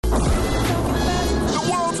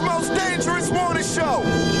most dangerous morning show,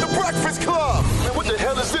 The Breakfast Club. Man, what the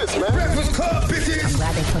hell is this, man? Breakfast Club, bitches. I'm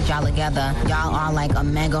glad they put y'all together. Y'all are like a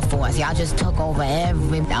mega force. Y'all just took over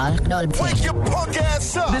every... Wake your punk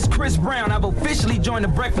ass up. This Chris Brown. I've officially joined The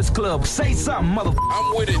Breakfast Club. Say something, mother...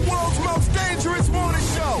 I'm with it. The world's most dangerous morning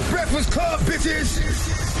show. Breakfast Club,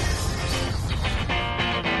 bitches.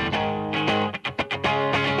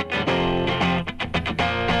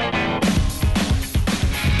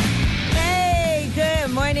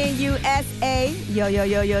 Morning, USA. Yo, yo,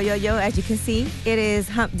 yo, yo, yo, yo. As you can see, it is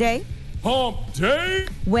Hump Day. Hump Day?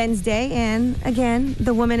 Wednesday. And again,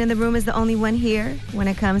 the woman in the room is the only one here when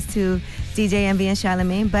it comes to DJ Envy and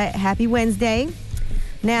Charlamagne. But happy Wednesday.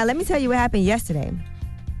 Now, let me tell you what happened yesterday.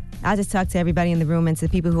 I'll just talk to everybody in the room and to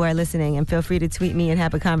the people who are listening, and feel free to tweet me and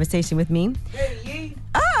have a conversation with me. Hey.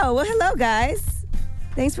 Oh, well, hello, guys.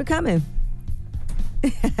 Thanks for coming.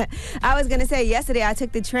 I was going to say, yesterday I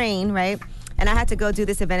took the train, right? And I had to go do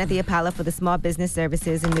this event at the Apollo for the Small Business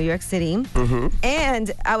Services in New York City. Mm-hmm.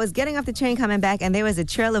 And I was getting off the train coming back, and there was a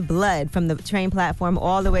trail of blood from the train platform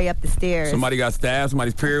all the way up the stairs. Somebody got stabbed?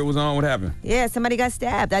 Somebody's period was on? What happened? Yeah, somebody got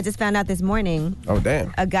stabbed. I just found out this morning. Oh,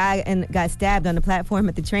 damn. A guy got stabbed on the platform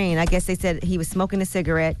at the train. I guess they said he was smoking a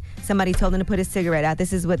cigarette. Somebody told him to put his cigarette out.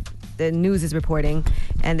 This is what the news is reporting.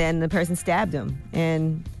 And then the person stabbed him.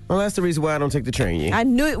 And well, that's the reason why I don't take the train, yeah. I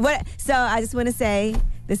knew it. So I just want to say,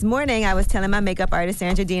 this morning I was telling my makeup artist,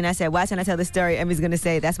 Sandra Dean, I said, watch when I tell the story, Emmy's going to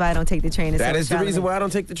say, that's why I don't take the train. That is the reason why I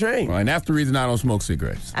don't take the train. Well, and that's the reason I don't smoke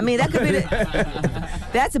cigarettes. I mean, that could be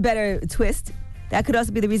that's a better twist. That could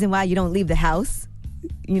also be the reason why you don't leave the house.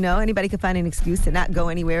 You know, anybody could find an excuse to not go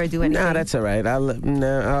anywhere or do anything. Nah, that's all right.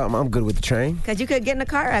 I'm good with the train. Because you could get in a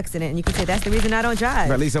car accident and you could say, that's the reason I don't drive.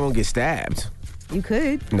 But at least I won't get stabbed. You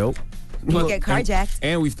could. Nope. You get carjacked.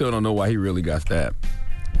 And we still don't know why he really got stabbed.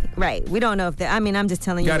 Right. We don't know if that. I mean, I'm just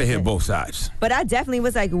telling you. Got to hit both sides. But I definitely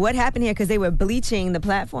was like, what happened here? Because they were bleaching the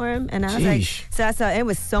platform. And I was like, so I saw it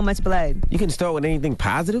was so much blood. You can start with anything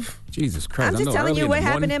positive? Jesus Christ. I'm just telling you what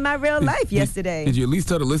happened in my real life yesterday. Did you at least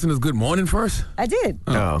tell the listeners good morning first? I did.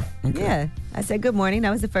 Oh. Okay. Yeah. I said good morning.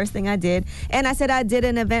 That was the first thing I did. And I said I did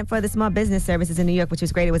an event for the Small Business Services in New York, which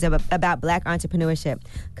was great. It was about black entrepreneurship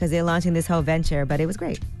because they're launching this whole venture. But it was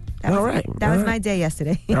great. That was my day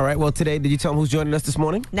yesterday. All right. Well, today, did you tell them who's joining us this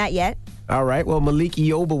morning? Not yet. All right. Well, Malik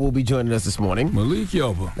Yoba will be joining us this morning. Malik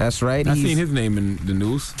Yoba. That's right. I've seen his name in the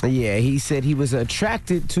news. Yeah, he said he was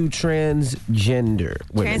attracted to transgender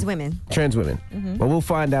women. Trans women. Mm-hmm. Well, we'll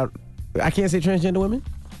find out. I can't say transgender women?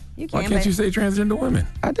 You can. Why can't you say transgender women?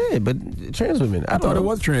 I did, but trans women. I thought it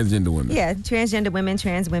was transgender women. Yeah, transgender women,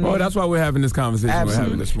 trans women. Oh, that's why we're having this conversation we're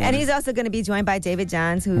having this morning. And he's also going to be joined by David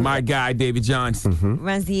Johns, who... My guy, David Johns. Mm-hmm.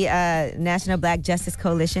 runs the National Black Justice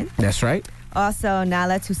Coalition. That's right. Also,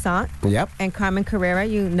 Nala Toussaint. Yep. And Carmen Carrera.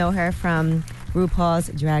 You know her from RuPaul's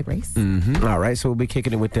Drag Race. Mm-hmm. All right, so we'll be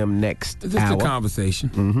kicking it with them next Just hour. a conversation.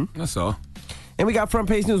 Mm-hmm. That's all. And we got front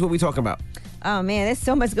page news. What we talking about? Oh, man, there's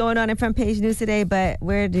so much going on in front page news today, but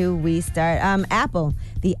where do we start? Apple,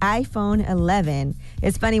 the iPhone 11.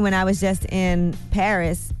 It's funny, when I was just in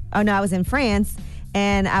Paris, I was in France,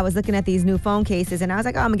 and I was looking at these new phone cases, and I was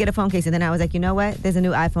like, I'm going to get a phone case. And then I was like, you know what? There's a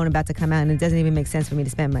new iPhone about to come out, and it doesn't even make sense for me to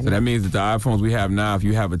spend money. So that means that the iPhones we have now, if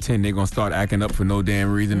you have a 10, they're going to start acting up for no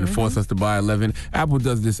damn reason and force us to buy 11. Apple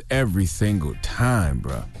does this every single time,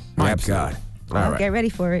 bro. My God. All right. Get ready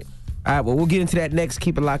for it. All right, well, we'll get into that next.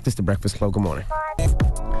 Keep it locked. It's The Breakfast Club. Good morning.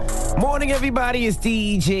 Morning, everybody. It's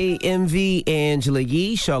DJ MV, Angela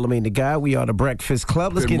Yee, Charlamagne the Guy. We are The Breakfast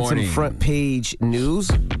Club. Let's get into some front page news.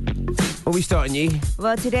 Where we starting, Yee?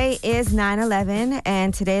 Well, today is 9/11,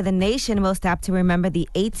 and today the nation will stop to remember the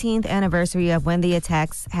 18th anniversary of when the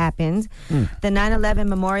attacks happened. The 9/11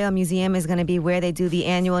 Memorial Museum is going to be where they do the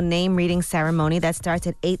annual name reading ceremony. That starts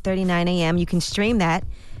at 8:39 a.m. You can stream that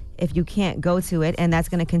if you can't go to it, and that's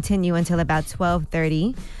going to continue until about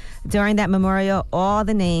 12:30. During that memorial, all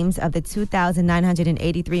the names of the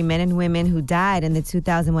 2,983 men and women who died in the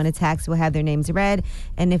 2001 attacks will have their names read.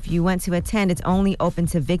 And if you want to attend, it's only open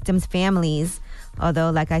to victims' families.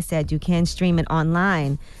 Although, like I said, you can stream it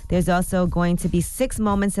online. There's also going to be 6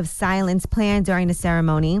 moments of silence planned during the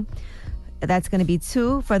ceremony. That's going to be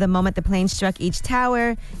 2 for the moment the plane struck each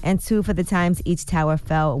tower, and 2 for the times each tower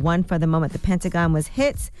fell. 1 for the moment the Pentagon was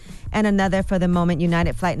hit, and another for the moment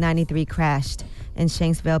United Flight 93 crashed in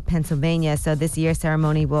Shanksville, Pennsylvania. So this year's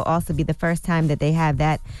ceremony will also be the first time that they have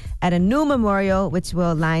that at a new memorial, which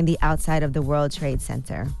will line the outside of the World Trade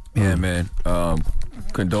Center. Yeah, man.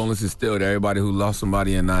 Condolences still to everybody who lost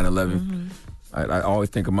somebody in 9/11. I always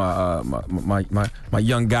think of my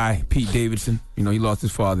young guy, Pete Davidson. You know, he lost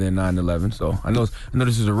his father in 9/11. So I know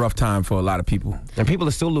this is a rough time for a lot of people. And people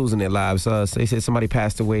are still losing their lives. They said somebody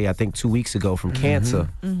passed away, I think, 2 weeks ago from cancer.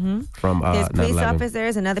 From There's police 9/11.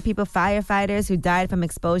 officers and other people, firefighters, who died from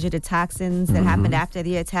exposure to toxins that happened after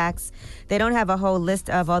the attacks. They don't have a whole list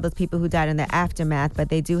of all those people who died in the aftermath, but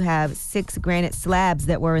they do have 6 granite slabs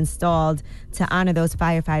that were installed to honor those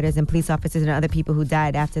firefighters and police officers and other people who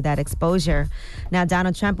died after that exposure. Now,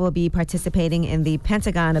 Donald Trump will be participating in the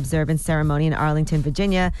Pentagon observance ceremony in Arlington,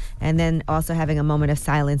 Virginia, and then also having a moment of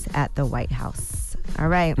silence at the White House. All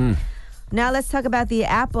right. Now let's talk about the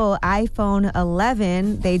Apple iPhone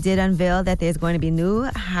 11. They did unveil that there's going to be new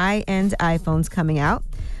high-end iPhones coming out.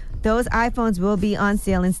 Those iPhones will be on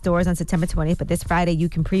sale in stores on September 20th, but this Friday you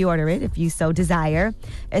can pre-order it if you so desire.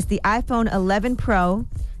 It's the iPhone 11 Pro,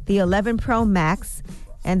 the 11 Pro Max,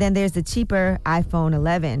 and then there's the cheaper iPhone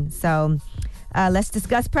 11. So let's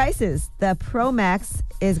discuss prices. The Pro Max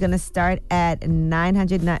is going to start at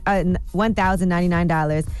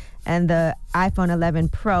 $1,099, and the iPhone 11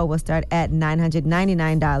 Pro will start at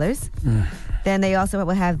 $999. Then they also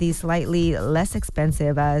will have the slightly less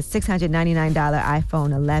expensive $699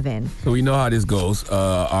 iPhone 11. So we know how this goes.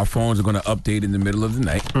 Our phones are going to update in the middle of the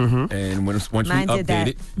night. And once we update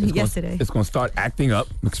it, it's going to start acting up,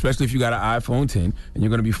 especially if you got an iPhone 10, and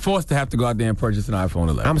you're going to be forced to have to go out there and purchase an iPhone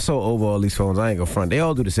 11. I'm so over all these phones. I ain't going to front. They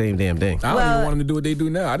all do the same damn thing. I don't even want them to do what they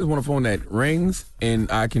do now. I just want a phone that rings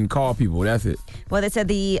and I can call people. That's it. Well, they said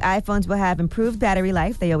the iPhones will have improved battery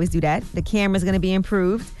life. They always do that. The camera's going to be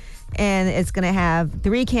improved. And it's going to have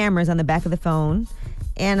 3 cameras on the back of the phone.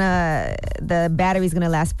 And the battery's going to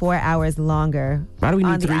last 4 hours longer. Why do we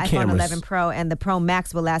need 3 cameras? On the iPhone 11 Pro, and the Pro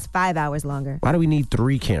Max will last 5 hours longer. Why do we need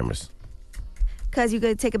 3 cameras? Because you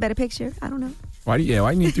could take a better picture. I don't know. Why do you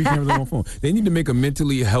need 3 cameras on one phone? They need to make a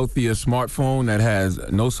mentally healthier smartphone that has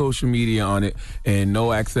no social media on it and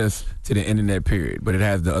no access to the internet, period. But it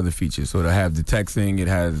has the other features. So it'll have the texting, it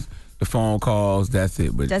has the phone calls, that's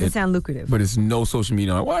it. But doesn't sound lucrative. But it's no social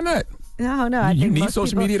media on it. Why not? No. I you think need most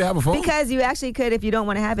social media to have a phone? Because you actually could, if you don't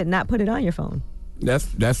want to have it, not put it on your phone.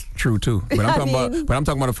 That's true too. But I'm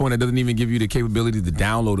talking about a phone that doesn't even give you the capability to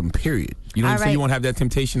download them, period. You know what I'm saying? You won't have that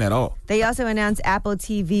temptation at all. They also announced Apple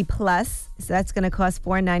TV Plus. So that's going to cost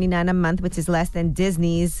 $4.99 a month, which is less than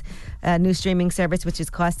Disney's new streaming service, which is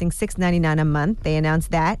costing $6.99 a month. They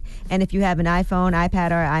announced that. And if you have an iPhone,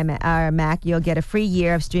 iPad, or Mac, you'll get a free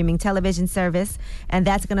year of streaming television service. And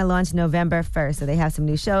that's going to launch November 1st. So they have some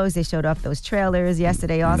new shows. They showed off those trailers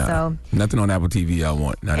yesterday also. Nothing on Apple TV I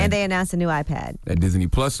want. And they announced a new iPad. That Disney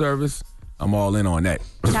Plus service, I'm all in on that.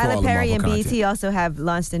 Tyler Perry and BET also have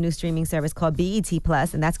launched a new streaming service called BET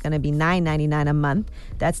Plus, and that's going to be $9.99 a month.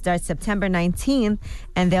 That starts September 19th,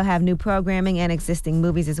 and they'll have new programming and existing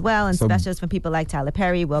movies as well, and specials from people like Tyler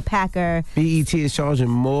Perry, Will Packer. BET is charging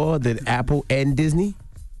more than Apple and Disney?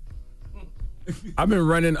 They've been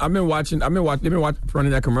running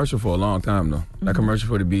that commercial for a long time though. That commercial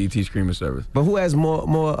for the BET streaming service. But who has more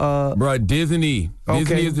Bruh, Disney. Okay.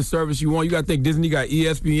 Disney is the service you want. You gotta think Disney got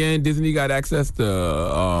ESPN, Disney got access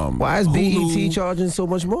to why is Hulu. BET charging so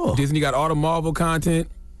much more? Disney got all the Marvel content.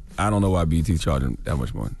 I don't know why BET's charging that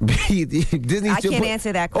much more. Disney I can't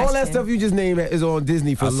answer that question. All that stuff you just named is on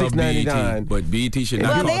Disney for $6.99. But BET should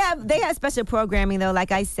not. Well, they have special programming though,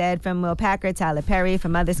 like I said, from Will Packer, Tyler Perry,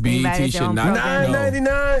 from other screenwriters. BET should not.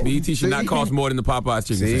 $9.99. BET should not cost more than the Popeyes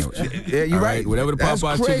chicken sandwich. Yeah, you're right. Whatever the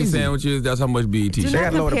Popeyes chicken sandwich is, that's how much BET should. Do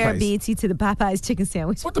not compare BET to the Popeyes chicken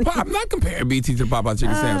sandwich. I'm not comparing BET to the Popeyes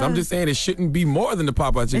chicken sandwich. I'm just saying it shouldn't be more than the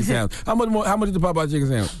Popeyes chicken sandwich. How much is the Popeyes chicken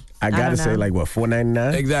sandwich? I gotta say, like, what,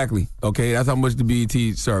 $4.99? Exactly. Okay, that's how much the BET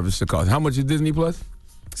service should cost. How much is Disney Plus?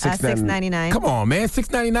 $6.99. Come on, man.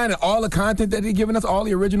 $6.99 and all the content that they're giving us, all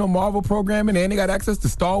the original Marvel programming, and they got access to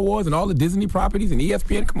Star Wars and all the Disney properties and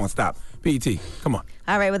ESPN. Come on, stop. BET, come on.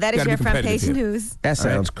 All right, well, that is your front page news. That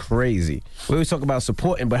sounds crazy. We always talk about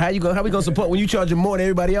supporting, but how we gonna support when you charging more than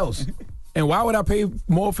everybody else? And why would I pay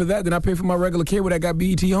more for that than I pay for my regular cable that got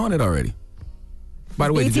BET on it already? By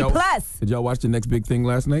the way, did y'all watch the next big thing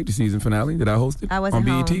last night, the season finale that I hosted? I wasn't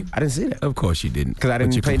on BET? home. I didn't see that. Of course you didn't. Because I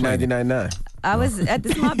didn't pay $99.9. I was at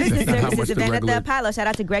the Small Business Services event at the Apollo. Shout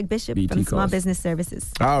out to Greg Bishop BET from Small Business Services.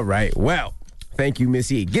 All right. Well, thank you, Miss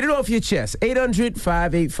E. Get it off your chest.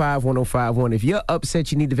 800-585-1051. If you're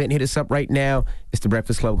upset, you need to vent, hit us up right now. It's The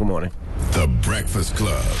Breakfast Club. Good morning. The Breakfast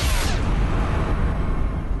Club.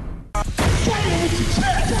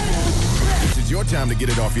 This is your time to get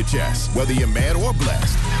it off your chest, whether you're mad or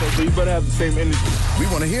blessed. So you better have the same energy. We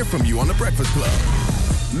want to hear from you on The Breakfast Club.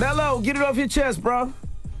 Mello, get it off your chest, bro.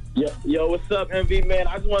 Yo, what's up, MV, man?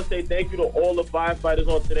 I just want to say thank you to all the firefighters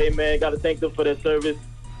on today, man. Got to thank them for their service.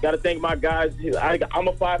 Got to thank my guys. I'm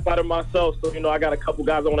a firefighter myself, so, I got a couple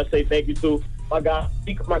guys I want to say thank you to. My guy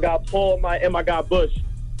Paul, and my guy Bush.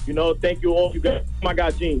 Thank you all. You guys, my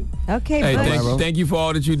guy Gene. Okay, hey, Bush. thank you for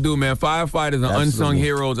all that you do, man. Firefighters are unsung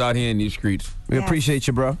heroes out here in these streets. We appreciate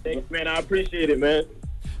you, bro. Thanks, man. I appreciate it, man.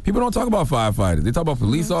 People don't talk about firefighters. They talk about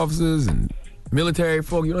police officers and military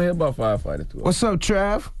folk. You don't hear about firefighters too often. What's up,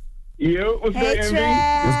 Trav? Yo, what's Hey, up, MV?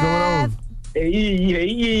 Trav. What's going on?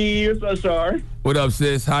 Hey, what's up, Shar? What up,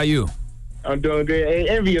 sis? How you? I'm doing good. Hey,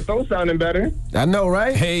 Envy, your throat sounding better. I know,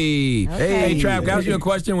 right? Hey, Okay. hey, Trav, can I ask you a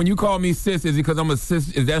question? When you call me sis, is it because I'm a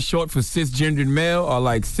cis? Is that short for cisgendered male or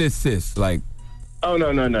like cis? Like, Oh,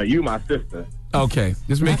 no. You my sister. okay,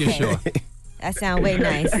 just making sure. That sounds way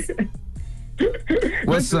nice.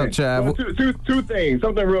 What's up, Trav? Well, two things.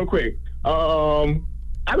 Something real quick.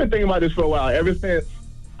 I've been thinking about this for a while. Ever since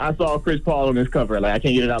I saw Chris Paul on this cover, I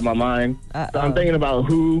can't get it out of my mind. So I'm thinking about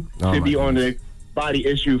who should be on the body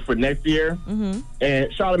issue for next year. Mm-hmm.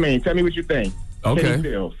 And Charlamagne, tell me what you think. Okay. Kenny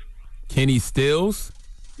Stills. Kenny Stills?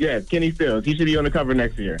 Yeah, Kenny Stills. He should be on the cover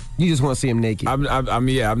next year. You just want to see him naked.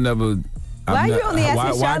 I've never. Why you only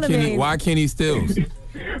asking Charlamagne? Why Kenny Stills?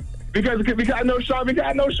 Because I know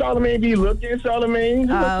Charlamagne be looking. Charlamagne.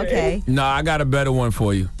 Oh, okay. No, I got a better one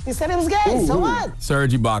for you. He said it was gay, so what?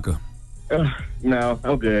 Serge Ibaka. No,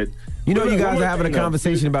 I'm good. You know, you guys One are having a thing, though.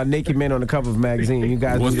 conversation about naked men on the cover of a magazine. You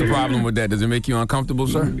guys. What's the problem with that? Does it make you uncomfortable,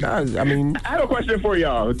 sir? I mean, I have a question for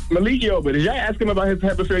y'all. Malik Yoba, did y'all ask him about his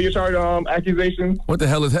hepatitis charge accusation? What the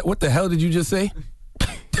hell did you just say?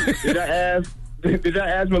 Did I ask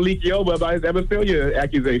Malik Yoba about his hepatitis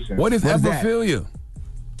accusation? What is What's that? epiphilia?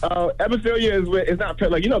 Epiphilia it's not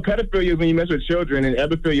pedophilia is when you mess with children, and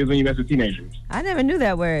epiphilia is when you mess with teenagers. I never knew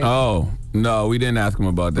that word. Oh, no, we didn't ask him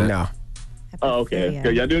about that. no. Oh, okay. Yeah.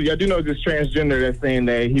 Good. Y'all do know this transgender that's saying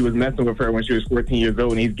that he was messing with her when she was 14 years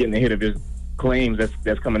old, and he's getting the hit of his claims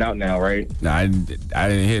that's coming out now, right? Nah, I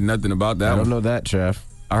didn't hear nothing about that I one. don't know that, Trav.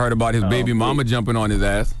 I heard about his baby mama jumping on his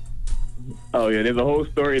ass. Oh, yeah, there's a whole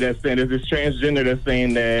story that's saying there's this transgender that's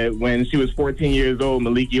saying that when she was 14 years old,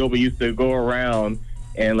 Malik Yoba used to go around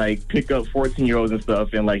and, pick up 14-year-olds and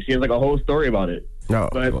stuff, and, she has, a whole story about it. No.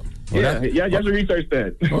 But, y'all should research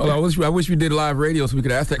that. Well, I wish we did live radio so we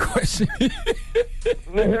could ask that question.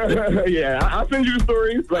 Yeah, I'll send you the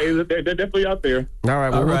stories. They're definitely out there. All right,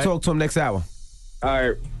 well, All we'll right. talk to him next hour. All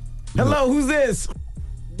right. Hello, who's this?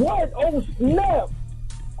 What? Oh, snap.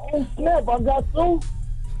 I got through.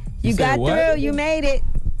 You said got what? through. You made it.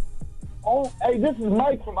 Oh, hey, this is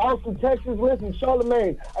Mike from Austin, Texas. Listen,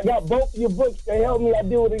 Charlamagne, I got both of your books. They help me. I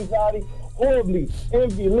deal with anxiety horribly.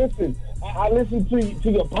 Envy, listen. I listen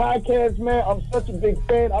to your podcast, man. I'm such a big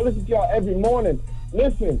fan. I listen to y'all every morning.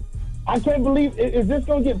 Listen, I can't believe, is this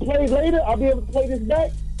going to get played later? I'll be able to play this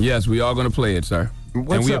back? Yes, we are going to play it, sir.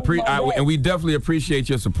 What's up? And we definitely appreciate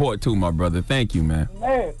your support too, my brother. Thank you, man.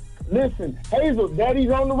 Man, listen, Hazel,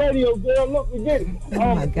 Daddy's on the radio, girl. Look, we did it.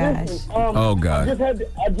 Oh, my gosh. Oh, God.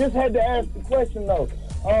 I just had to ask the question, though.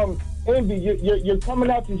 Envy, you're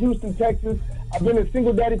coming out to Houston, Texas. I've been a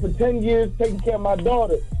single daddy for 10 years, taking care of my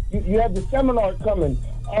daughter. You have the seminar coming.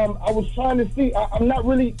 I was trying to see. I'm not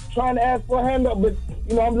really trying to ask for a handout, but,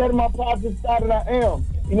 I'm letting my pockets decide that I am.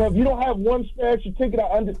 If you don't have one spare extra ticket, I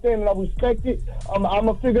understand and I respect it. I'm going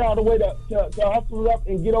to figure out a way to hustle it up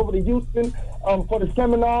and get over to Houston for the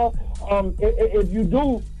seminar. If you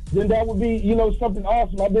do, then that would be, something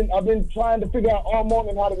awesome. I've been trying to figure out all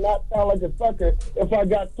morning how to not sound like a sucker if I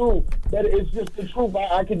got through. That it's just the truth.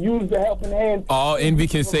 I could use the helping hand. All Envy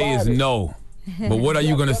can say is no. But what are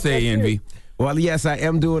you going to say, Envy? Well, yes, I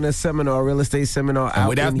am doing a seminar, real estate seminar out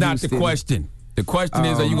Well, that's in not Houston. the question. The question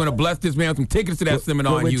is, are you going to bless this man with some tickets to that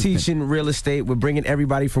seminar in We're Houston? teaching real estate. We're bringing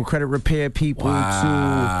everybody from credit repair people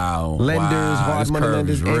Wow. to lenders, Wow. hard This money curve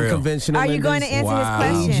lenders, is and real. conventional Are lenders. you going to answer Wow.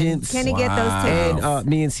 his question? Agents. Can he get those Wow. tickets? And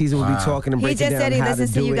me and Caesar will be talking and He breaking just down said he how listens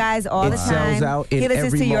to to do you it. guys all it the sells time. out in He listens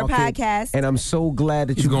every to your market. podcast. And I'm so glad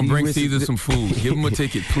that He's you going to bring listen Caesar to- some food. Give him a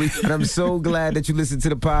ticket, please. And I'm so glad that you listen to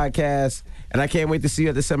the podcast. And I can't wait to see you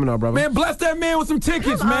at the seminar, brother. Man, bless that man with some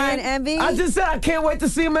tickets, Come man. on, Envy. I just said I can't wait to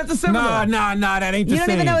see him at the seminar. Nah, that ain't the You same.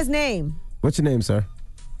 don't even know his name. What's your name, sir?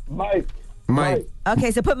 Mike. Mike.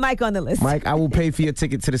 Okay, so put Mike on the list. Mike, I will pay for your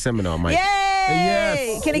ticket to the seminar, Mike. Yay!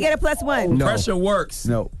 Yes. Can he get a +1? No. Pressure works.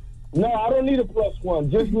 No. No, I don't need a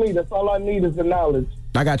 +1. Just me. That's all I need is the knowledge.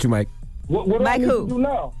 I got you, Mike. What do I Mike need who? to do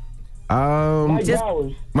now? Mike Just-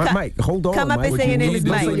 Bowers. Mike, hold on. Come up Mike. and say your name is What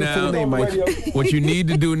you Mike. need to do Say your full name, Mike. What you need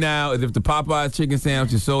to do now is if the Popeyes chicken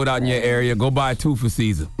sandwich is sold out in your area, go buy 2 for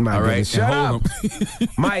Caesar. My all right? goodness. Shut And hold up. 'em.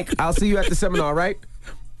 Mike, I'll see you at the seminar, right?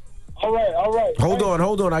 All right. Hold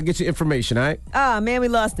on. I'll get your information, all right? Oh, man, we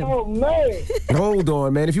lost him. Oh, man. Hold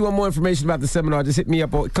on, man. If you want more information about the seminar, just hit me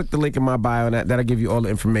up or click the link in my bio, and that'll give you all the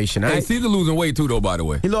information. Hey, Right? Caesar losing weight too, though, by the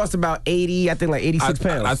way. He lost about 80, I think like 86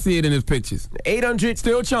 pounds. I see it in his pictures. 800.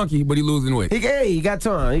 Still chunky, but he losing weight. He got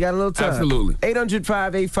time. He got a little time. Absolutely.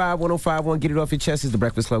 800-585-1051. Get it off your chest. It's The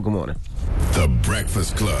Breakfast Club. Good morning. The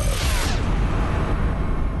Breakfast Club.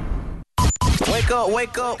 Wake up.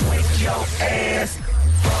 Wake your ass.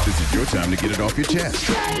 This is your time to get it off your chest.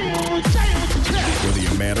 Whether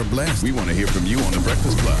you're mad or blessed, we want to hear from you on The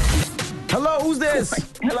Breakfast Club. Hello, who's this?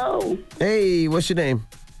 Hello. Hey, what's your name?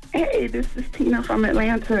 Hey, this is Tina from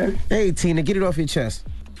Atlanta. Hey, Tina, get it off your chest.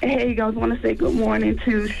 Hey, guys, want to say good morning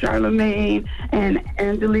to Charlamagne and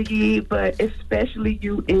Angelique, but especially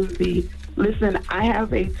you, Envy. Listen, I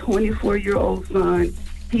have a 24-year-old son.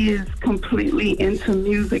 He is completely into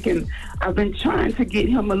music, and I've been trying to get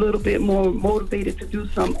him a little bit more motivated to do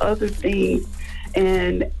some other things.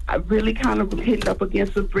 And I really kind of hitting up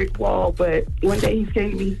against a brick wall. But one day he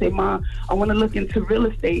came to me and said, Mom, I want to look into real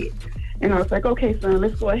estate. And I was like, okay, son,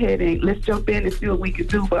 let's go ahead and let's jump in and see what we could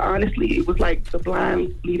do. But honestly, it was like the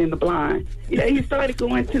blind leading the blind. Yeah, he started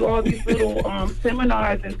going to all these little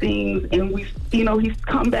seminars and things. And he's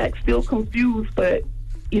come back still confused, but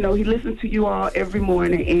he listens to you all every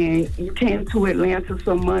morning, and you came to Atlanta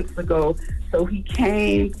some months ago. So he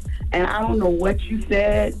came, and I don't know what you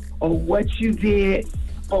said or what you did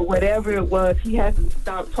or whatever it was. He hasn't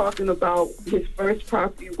stopped talking about his first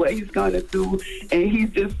property, what he's going to do, and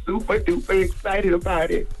he's just super duper excited about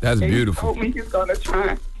it. That's and beautiful. He told me he's going to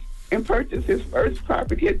try and purchase his first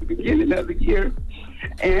property at the beginning of the year.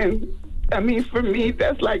 And I mean, for me,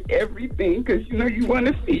 that's like everything, because, you want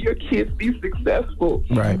to see your kids be successful.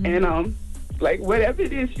 Right. And, like, whatever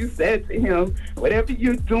it is you said to him, whatever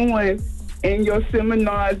you're doing in your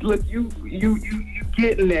seminars, look, you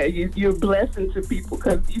getting there. You're a blessing to people,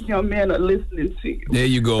 because these young men are listening to you. There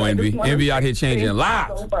you go, So Envy. Envy out here changing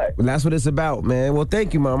lives. So much. Well, that's what it's about, man. Well,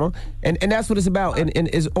 thank you, Mama. And that's what it's about. And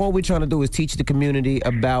is all we're trying to do is teach the community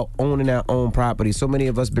about owning our own property. So many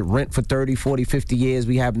of us been rent for 30, 40, 50 years.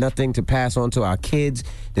 We have nothing to pass on to our kids.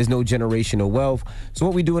 There's no generational wealth. So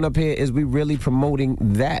what we're doing up here is we really promoting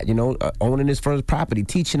that, owning his first property,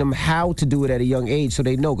 teaching them how to do it at a young age so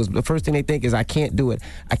they know. Because the first thing they think is, I can't do it.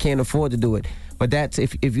 I can't afford to do it. But that's,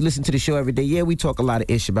 if you listen to the show every day, yeah, we talk a lot of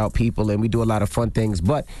ish about people and we do a lot of fun things.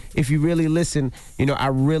 But if you really listen, I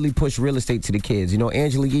really push real estate to the kids.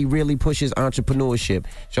 Angela Yee really pushes entrepreneurship.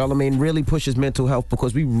 Charlamagne really pushes mental health,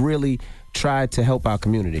 because we really try to help our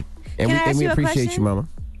community. And we appreciate you, Mama.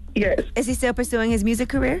 Yes. Is he still pursuing his music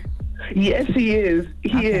career? Yes, he is.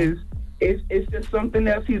 He is. It's just something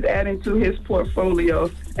else he's adding to his portfolio,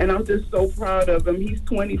 and I'm just so proud of him. He's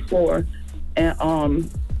 24, and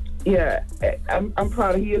yeah, I'm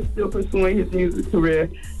proud of. He is still pursuing his music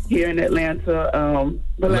career here in Atlanta.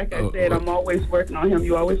 But like I said, I'm always working on him.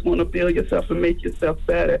 You always want to build yourself and make yourself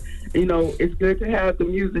better. It's good to have the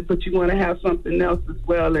music, but you want to have something else as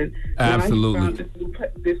well. And absolutely, now he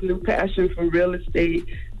found this new passion for real estate,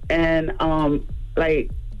 and I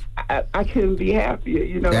couldn't be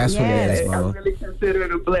happier. That's what it is, Mama. I really consider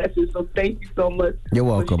it a blessing. So thank you so much. You're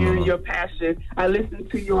welcome, for sharing Mama. your passion. I listen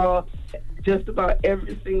to you all just about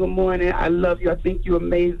every single morning. I love you. I think you're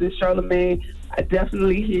amazing. Charlamagne, I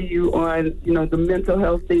definitely hear you on, the mental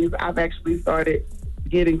health things. I've actually started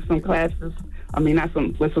getting some classes.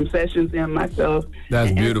 With some sessions in myself.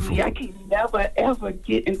 That's beautiful. I can never, ever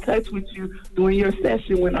get in touch with you during your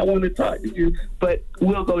session when I want to talk to you, but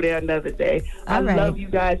we'll go there another day. I love you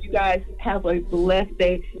guys. You guys have a blessed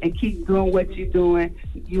day and keep doing what you're doing.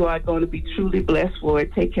 You are going to be truly blessed for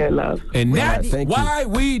it. Take care, love. And that's why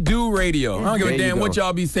we do radio. I don't give a damn what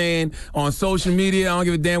y'all be saying on social media. I don't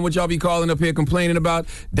give a damn what y'all be calling up here complaining about.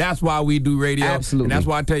 That's why we do radio. Absolutely. And that's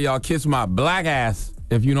why I tell y'all, kiss my black ass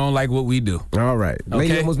if you don't like what we do. All right. Okay?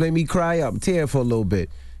 Lady almost made me cry up. Tear for a little bit.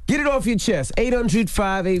 Get it off your chest.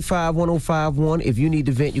 800-585-1051. If you need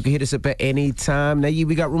to vent, you can hit us up at any time. Now,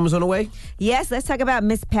 we got rumors on the way? Yes, let's talk about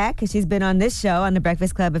Miss Pat, because she's been on this show, on The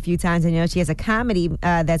Breakfast Club, a few times. And she has a comedy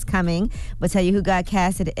that's coming. We'll tell you who got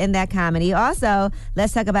casted in that comedy. Also,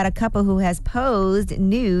 let's talk about a couple who has posed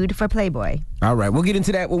nude for Playboy. All right, we'll get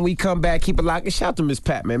into that when we come back. Keep it locked. And shout out to Miss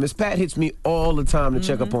Pat, man. Miss Pat hits me all the time to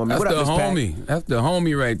check up on me. That's what up, the Miss Pat? homie. That's the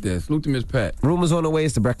homie right there. Salute to Miss Pat. Rumors on the way.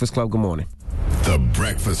 It's The Breakfast Club. Good morning. The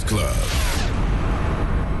Breakfast Club.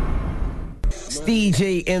 It's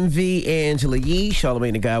DJ MV, Angela Yee,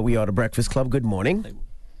 Charlamagne the Guy. We are The Breakfast Club. Good morning.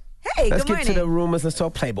 Hey, Let's good get morning. to the rumors. Let's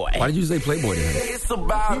talk Playboy. Why did you say Playboy to him? It's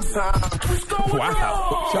about time.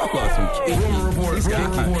 Wow. Y'all got some Rumor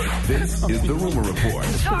report. This is the Rumor Report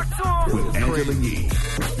with Angela Yee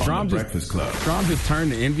on the Breakfast Club. Strom just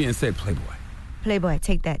turned to Envy and said Playboy. Playboy,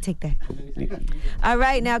 take that. All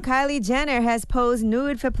right, now Kylie Jenner has posed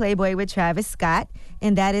nude for Playboy with Travis Scott,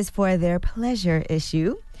 and that is for their pleasure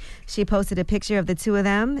issue. She posted a picture of the two of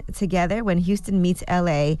them together when Houston meets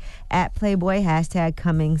LA at Playboy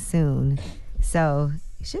 #coming soon. So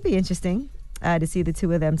it should be interesting to see the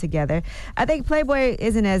two of them together. I think Playboy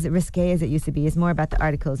isn't as risque as it used to be. It's more about the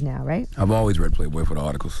articles now, right? I've always read Playboy for the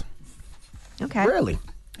articles. Okay. Really?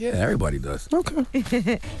 Yeah, everybody does.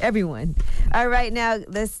 Okay. Everyone. All right, now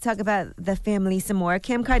let's talk about the family some more.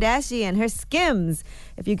 Kim Kardashian, her Skims.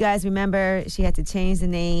 If you guys remember, she had to change the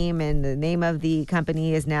name, and the name of the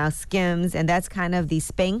company is now Skims, and that's kind of the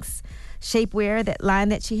Spanx shapewear, that line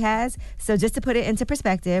that she has. So just to put it into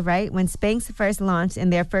perspective, right, when Spanx first launched, in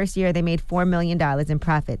their first year, they made $4 million in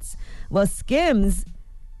profits. Well, Skims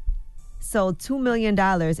sold $2 million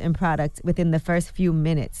in product within the first few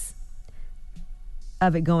minutes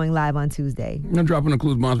of it going live on Tuesday. I'm dropping the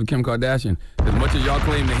clues bombs with Kim Kardashian. As much as y'all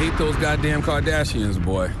claim to hate those goddamn Kardashians,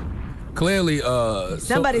 boy, clearly...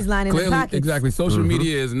 somebody's lying in the pockets. Exactly. Social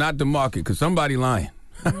media is not the market, because somebody lying.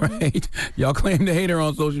 Right? Y'all claim to hate her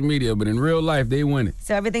on social media, but in real life, they win it.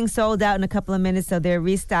 So everything sold out in a couple of minutes, so they're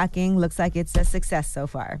restocking. Looks like it's a success so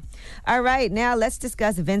far. All right, now let's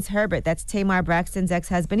discuss Vince Herbert. That's Tamar Braxton's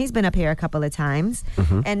ex-husband. He's been up here a couple of times,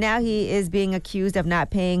 and now he is being accused of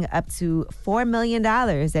not paying up to $4 million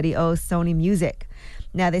that he owes Sony Music.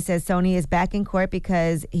 Now, they said Sony is back in court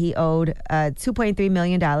because he owed $2.3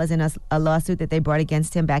 million in a lawsuit that they brought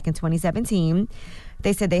against him back in 2017.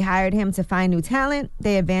 They said they hired him to find new talent.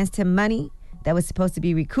 They advanced him money that was supposed to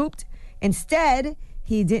be recouped. Instead,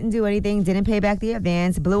 he didn't do anything, didn't pay back the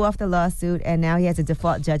advance, blew off the lawsuit, and now he has a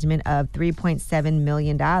default judgment of $3.7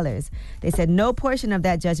 million. They said no portion of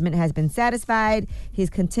that judgment has been satisfied. He's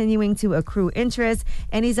continuing to accrue interest,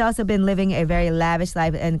 and he's also been living a very lavish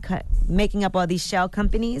life and making up all these shell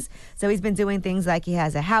companies. So he's been doing things like he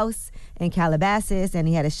has a house in Calabasas, and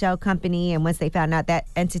he had a shell company, and once they found out that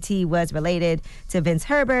entity was related to Vince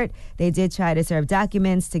Herbert, they did try to serve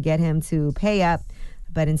documents to get him to pay up.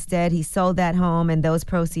 But instead, he sold that home, and those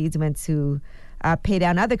proceeds went to pay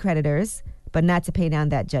down other creditors, but not to pay down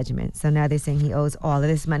that judgment. So now they're saying he owes all of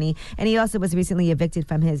this money. And he also was recently evicted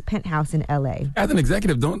from his penthouse in L.A. As an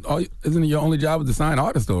executive, isn't it your only job to sign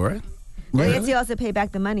artists, though, right? Well, he has to also pay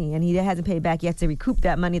back the money, and he hasn't paid back yet to recoup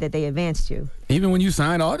that money that they advanced you. Even when you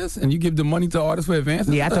sign artists and you give the money to artists for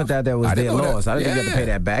advances? Yeah, I thought that was their loss. I didn't think you had to pay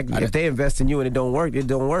that back. If they invest in you and it don't work, it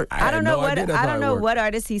don't work. I don't know what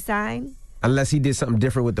artists he signed. Unless he did something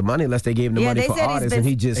different with the money, unless they gave him the money for artists and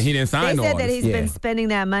he didn't sign no artists. They said that he's been spending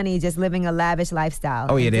that money just living a lavish lifestyle.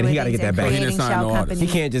 Oh yeah, then he got to get that back. He didn't sign no artists. He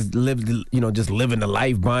can't just just living the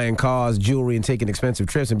life, buying cars, jewelry, and taking expensive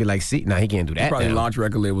trips and be like, see, he can't do that. He probably launched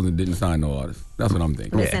record labels and didn't sign no artists. That's what I'm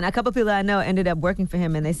thinking. Listen, a couple people I know ended up working for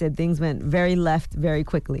him, and they said things went very left very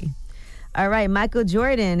quickly. All right, Michael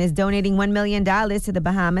Jordan is donating $1 million to the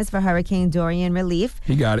Bahamas for Hurricane Dorian relief.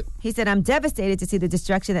 He got it. He said, I'm devastated to see the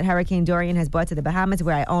destruction that Hurricane Dorian has brought to the Bahamas,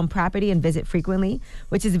 where I own property and visit frequently,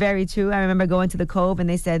 which is very true. I remember going to the Cove, and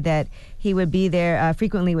they said that he would be there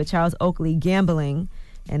frequently with Charles Oakley gambling.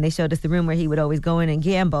 And they showed us the room where he would always go in and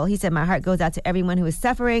gamble. He said, my heart goes out to everyone who is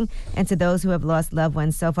suffering and to those who have lost loved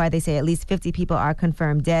ones. So far, they say at least 50 people are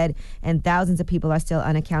confirmed dead and thousands of people are still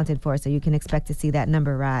unaccounted for. So you can expect to see that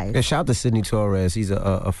number rise. Yeah, shout out to Sidney Torres. He's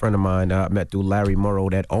a friend of mine I met through Larry Morrow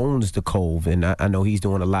that owns the Cove. And I know he's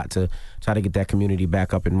doing a lot to try to get that community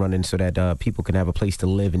back up and running so that people can have a place to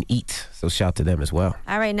live and eat. So shout out to them as well.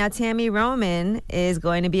 All right, now Tammy Roman is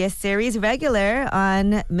going to be a series regular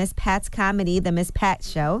on Miss Pat's comedy, The Miss Pat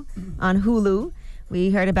Show, on Hulu.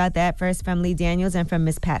 We heard about that first from Lee Daniels and from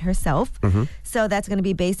Miss Pat herself. So that's going to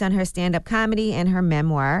be based on her stand-up comedy and her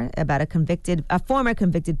memoir about a former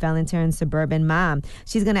convicted felon turned suburban mom.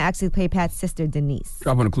 She's going to actually play Pat's sister, Denise.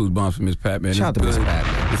 Dropping the clues bombs for Miss Pat, man. Shout out to Miss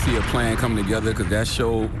Pat. To see a plan come together, because that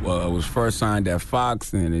show was first signed at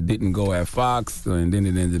Fox, and it didn't go at Fox, and then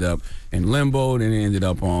it ended up in limbo, then it ended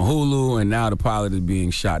up on Hulu, and now the pilot is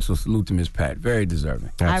being shot. So salute to Miss Pat. Very deserving.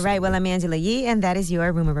 Absolutely. All right, well, I'm Angela Yee, and that is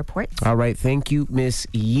your Rumor Report. All right, thank you, Miss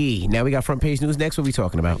Yee. Now we got front page news. Next, what are we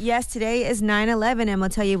talking about? Yes, today is 9/11, and we'll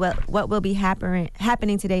tell you what will be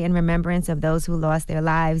happening today in remembrance of those who lost their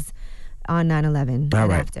lives on 9/11 All and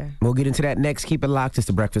right. after. We'll get into that next. Keep it locked. It's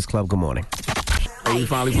the Breakfast Club. Good morning. Are you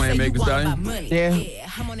finally playing Make the Stallion?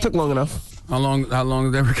 Yeah. Took long enough. How long is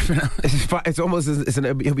that record been out? It's almost,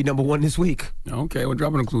 it'll be number one this week. Okay, we're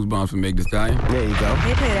dropping the clues bombs for Meg Thee Stallion. There you go.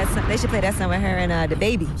 They should play that song with her and the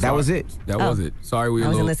baby. That was it. That was it. Sorry we a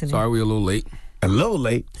little late. A little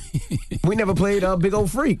late? We never played Big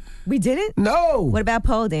Old Freak. We didn't? No. What about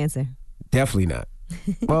Pole Dancer? Definitely not.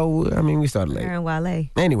 Well, I mean, we started late. Her and Wale.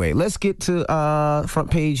 Anyway, let's get to front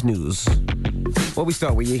page news. What we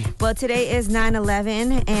start with, Yee? Well, today is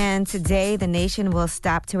 9/11, and today the nation will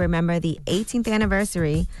stop to remember the 18th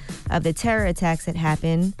anniversary of the terror attacks that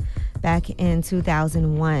happened back in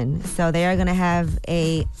 2001. So they are going to have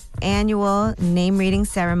a annual name reading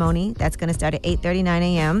ceremony that's going to start at 8:39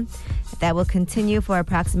 a.m. That will continue for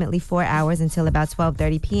approximately 4 hours until about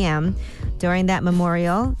 12:30 p.m. During that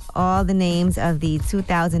memorial, all the names of the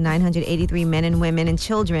 2,983 men and women and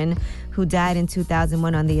children who died in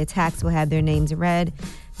 2001 on the attacks will have their names read.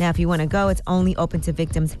 Now, if you want to go, it's only open to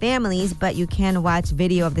victims' families, but you can watch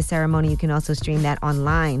video of the ceremony. You can also stream that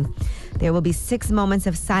online. There will be 6 moments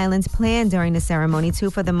of silence planned during the ceremony, 2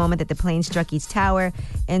 for the moment that the plane struck each tower,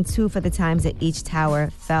 and 2 for the times that each tower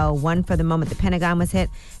fell. 1 for the moment the Pentagon was hit,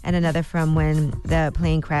 and another from when the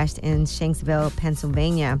plane crashed in Shanksville,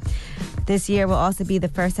 Pennsylvania. This year will also be the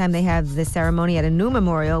first time they have the ceremony at a new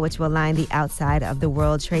memorial, which will line the outside of the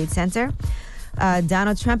World Trade Center.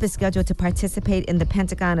 Donald Trump is scheduled to participate in the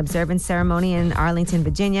Pentagon observance ceremony in Arlington,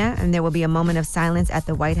 Virginia, and there will be a moment of silence at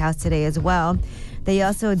the White House today as well. They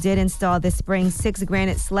also did install this spring 6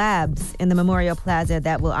 granite slabs in the Memorial Plaza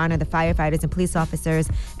that will honor the firefighters and police officers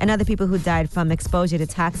and other people who died from exposure to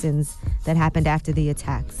toxins that happened after the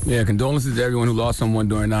attacks. Yeah, condolences to everyone who lost someone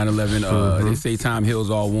during 9/11. They say time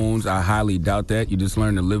heals all wounds. I highly doubt that. You just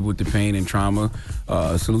learn to live with the pain and trauma.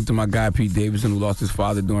 Salute to my guy, Pete Davidson, who lost his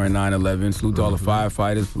father during 9/11. Salute to all the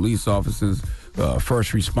firefighters, police officers,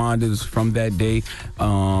 first responders from that day.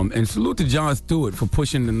 And salute to Jon Stewart for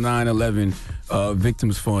pushing the 9/11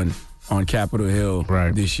 Victims Fund on Capitol Hill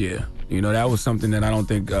this year. You know, that was something that I don't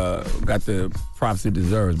think got the props it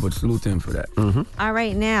deserves, but salute to him for that. All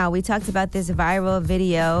right, now, we talked about this viral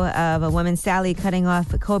video of a woman, Sally, cutting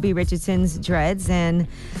off Kobe Richardson's dreads, and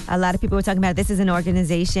a lot of people were talking about this is an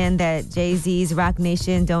organization that Jay-Z's Rock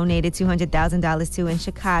Nation donated $200,000 to in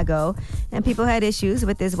Chicago, and people had issues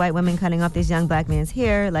with this white woman cutting off this young black man's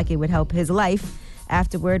hair like it would help his life.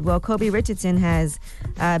 Afterward, well, Kobe Richardson has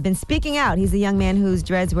been speaking out. He's the young man whose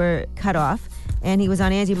dreads were cut off, and he was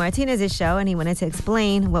on Angie Martinez's show, and he wanted to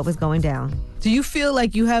explain what was going down. Do you feel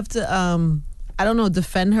like you have to,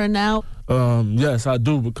 defend her now? Yes, I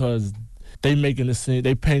do, because they making the scene.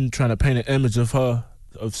 Trying to paint an image of her,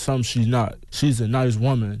 of something she's not. She's a nice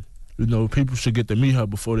woman. You know, people should get to meet her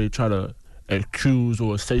before they try to accuse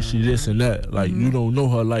or say she this and that. Like, you don't know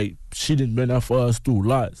her. Like, she done been there for us through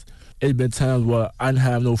lots. It's been times where I didn't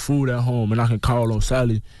have no food at home and I can call on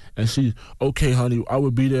Sally and she, okay, honey, I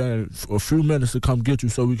would be there in a few minutes to come get you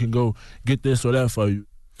so we can go get this or that for you.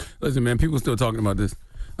 Listen, man, people still talking about this.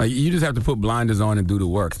 Like, you just have to put blinders on and do the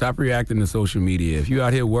work. Stop reacting to social media. If you're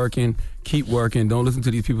out here working, keep working. Don't listen to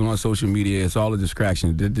these people on social media. It's all a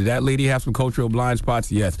distraction. Did that lady have some cultural blind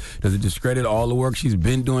spots? Yes. Does it discredit all the work she's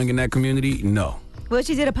been doing in that community? No. Well,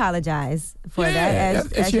 she did apologize for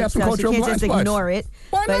that. As she has some cultural blind spots. She can't just ignore it.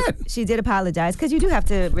 Why not? She did apologize because you do have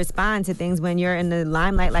to respond to things when you're in the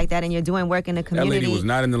limelight like that and you're doing work in the community. That lady was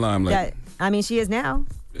not in the limelight. She is now.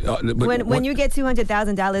 When you get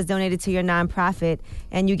 $200,000 donated to your nonprofit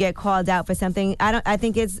and you get called out for something, I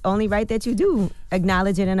think it's only right that you do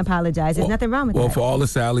acknowledge it and apologize. There's nothing wrong with that. Well, for all the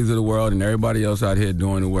Sallys of the world and everybody else out here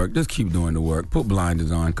doing the work, just keep doing the work. Put blinders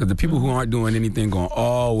on, because the people who aren't doing anything going to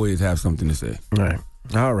always have something to say.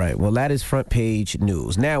 All right. Well, that is front page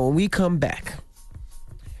news. Now, when we come back,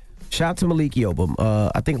 shout out to Malik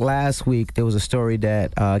Yoba. I think last week there was a story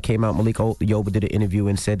that came out. Malik Yoba did an interview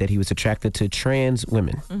and said that he was attracted to trans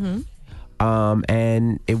women.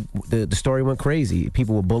 And the story went crazy.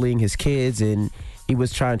 People were bullying his kids, and he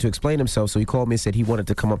was trying to explain himself. So he called me and said he wanted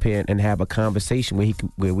to come up here and have a conversation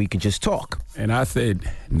where we could just talk. And I said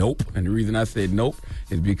nope. And the reason I said nope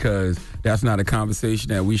is because that's not a conversation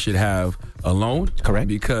that we should have alone. Correct.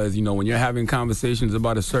 Because, you know, when you're having conversations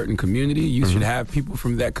about a certain community, you should have people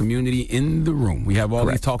from that community in the room. We have all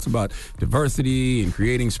these talks about diversity and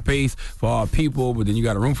creating space for our people, but then you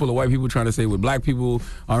got a room full of white people trying to say what black people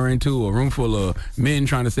are into, a room full of men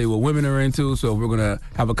trying to say what women are into. So if we're going to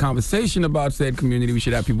have a conversation about said community, we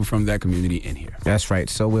should have people from that community in here. That's right.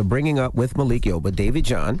 So we're bringing up with Malik Yoba, David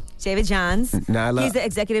Johns. Nyla He's the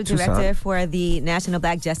executive director for the National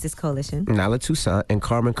Black Justice Coalition. Nyla Toussaint and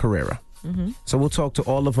Carmen Carrera. So we'll talk to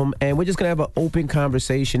all of them, and we're just going to have an open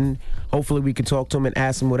conversation. Hopefully we can talk to them and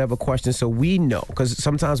ask them whatever questions so we know, because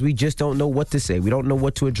sometimes we just don't know what to say. We don't know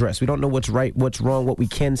what to address. We don't know what's right, what's wrong, what we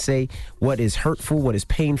can say, what is hurtful, what is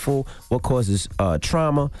painful, what causes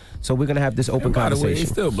trauma. So we're going to have this open conversation. By the way,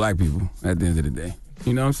 it's still black people at the end of the day.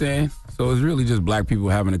 You know what I'm saying? So it's really just black people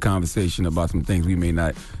having a conversation about some things we may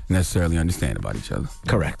not necessarily understand about each other.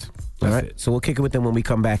 Correct. All right. So we'll kick it with them when we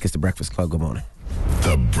come back. It's The Breakfast Club. Good morning.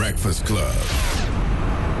 The Breakfast Club.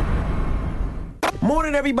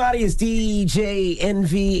 Morning, everybody. It's DJ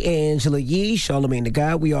Envy, Angela Yee, Charlamagne the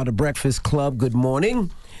God. We are The Breakfast Club. Good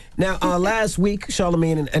morning. Now, last week,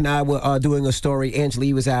 Charlamagne and I were doing a story. Angela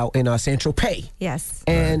Yee was out in Saint-Tropez. Yes.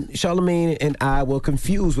 And Charlamagne and I were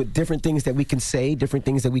confused with different things that we can say, different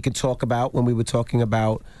things that we can talk about when we were talking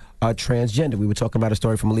about transgender. We were talking about a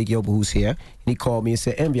story from Malik Yoba, who's here. And he called me and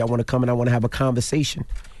said, Envy, I want to come and I want to have a conversation.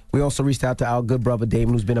 We also reached out to our good brother,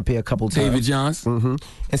 Damon, who's been up here a couple times. David Johns. And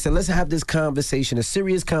said, let's have this conversation, a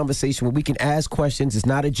serious conversation where we can ask questions. It's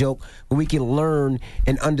not a joke, where we can learn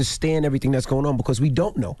and understand everything that's going on, because we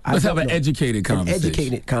don't know. Let's have an educated conversation. An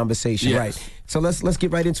educated conversation, yes. Right. So let's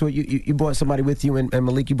get right into it. You brought somebody with you, and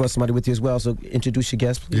Malik, you brought somebody with you as well. So introduce your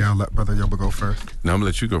guest, please. Yeah, I'll let Brother Yoba go first. No, I'm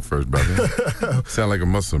going to let you go first, brother. Sound like a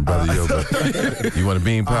Muslim, Brother Yoba. You want a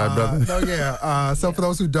bean pie, brother? No, yeah. So for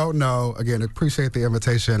those who don't know, again, appreciate the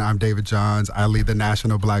invitation. I'm David Johns. I lead the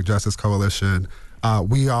National Black Justice Coalition.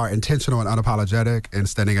 We are intentional and unapologetic in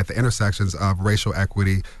standing at the intersections of racial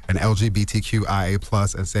equity and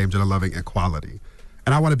LGBTQIA+ and same-gender loving equality.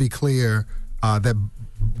 And I want to be clear that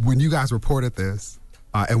when you guys reported this,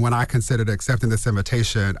 and when I considered accepting this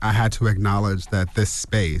invitation, I had to acknowledge that this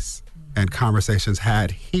space and conversations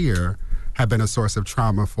had here have been a source of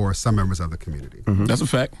trauma for some members of the community. That's a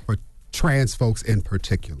fact. For trans folks in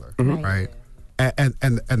particular, right? And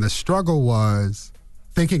the struggle was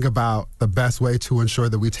thinking about the best way to ensure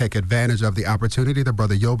that we take advantage of the opportunity that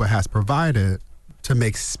Brother Yoba has provided to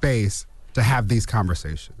make space to have these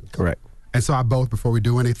conversations. Correct. And so I both, before we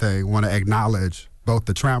do anything, want to acknowledge both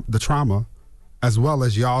the trauma, as well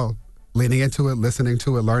as y'all leaning into it, listening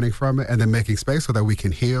to it, learning from it, and then making space so that we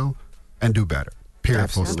can heal and do better.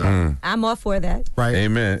 Period. Full stop. I'm all for that. Right.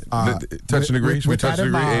 Amen. Touch and agree. We touch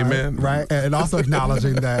and agree. Amen. Right. And also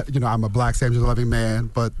acknowledging that, I'm a black, same-gender loving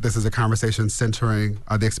man, but this is a conversation centering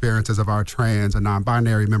the experiences of our trans and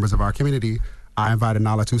non-binary members of our community. I invited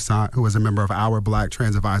Nala Toussaint, who is a member of our Black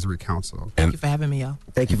Trans Advisory Council. Thank you for having me, y'all.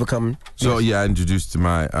 Thank you for coming. So, I introduced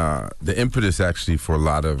my, the impetus actually for a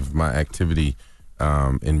lot of my activity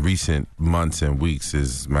in recent months and weeks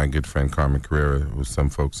is my good friend Carmen Carrera, who some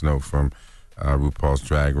folks know from RuPaul's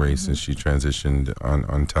Drag Race, and she transitioned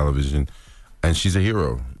on television. And she's a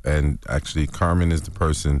hero. And actually, Carmen is the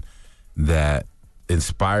person that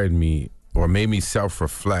inspired me or made me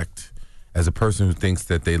self-reflect as a person who thinks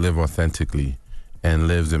that they live authentically and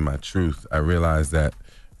lives in my truth. I realize that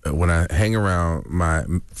when I hang around my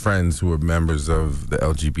friends who are members of the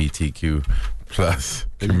LGBTQ plus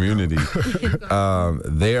community,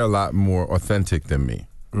 they are a lot more authentic than me.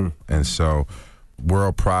 And so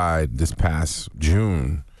World Pride this past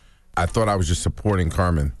June, I thought I was just supporting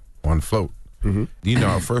Carmen on the float.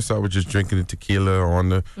 At first I was just drinking the tequila on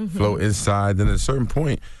the float inside. Then at a certain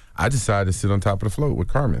point, I decided to sit on top of the float with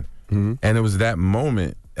Carmen. And it was that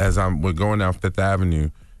moment as we're going down Fifth Avenue,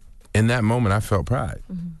 in that moment I felt pride.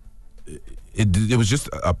 It was just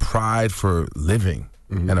a pride for living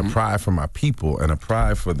and a pride for my people and a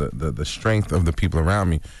pride for the strength of the people around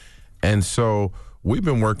me. And so we've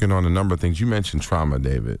been working on a number of things. You mentioned trauma,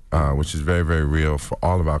 David, which is very, very real for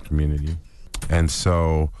all of our community. And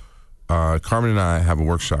so Carmen and I have a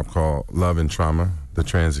workshop called Love and Trauma, the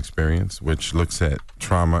Trans Experience, which looks at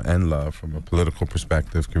trauma and love from a political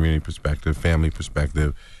perspective, community perspective, family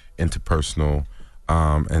perspective, interpersonal.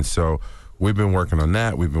 And so we've been working on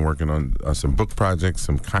that. We've been working on some book projects,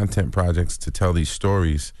 some content projects to tell these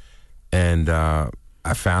stories. And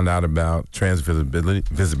I found out about Trans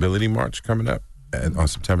Visibility March coming up on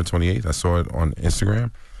September 28th. I saw it on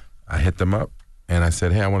Instagram. I hit them up and I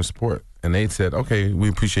said, hey, I want to support. And they said, okay, we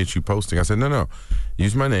appreciate you posting. I said, no,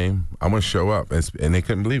 use my name. I want to show up. And they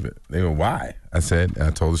couldn't believe it. They go, why? I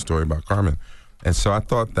told the story about Carmen. And so I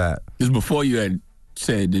thought that. It was before you had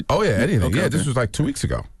said it. Oh, yeah, anything. Okay, This was like 2 weeks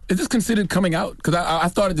ago. Is this considered coming out? Because I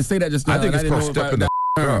started to say that just now. I think it's called stepping up.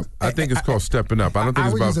 I think it's called stepping up. I don't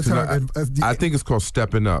think it's about. I think it's called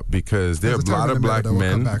stepping up because there are a lot of black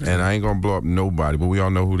men, and I ain't gonna blow up nobody, but we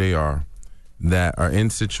all know who they are, that are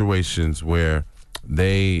in situations where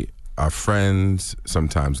they are friends,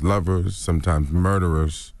 sometimes lovers, sometimes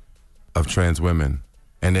murderers of trans women,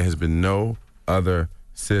 and there has been no other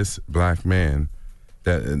cis black man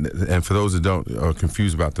and for those that are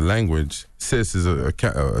confused about the language, cis is a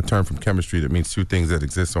term from chemistry that means two things that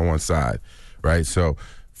exist on one side, right? So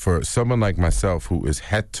for someone like myself who is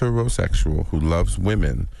heterosexual, who loves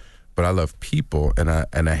women, but I love people, and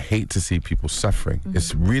I hate to see people suffering.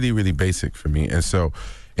 It's really, really basic for me. And so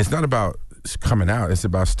it's not about coming out. It's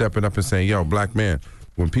about stepping up and saying, yo, black man,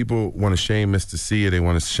 when people want to shame Mr. Sia, they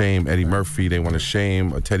want to shame Eddie Murphy, they want to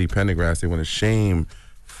shame Teddy Pendergrass, they want to shame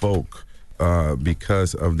folk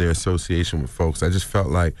because of their association with folks. I just felt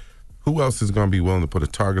like, who else is going to be willing to put a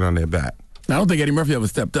target on their back? I don't think Eddie Murphy ever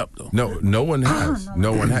stepped up, though. No one has.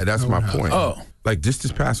 No one had. That's my point. Oh. Like just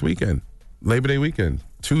this past weekend, Labor Day weekend,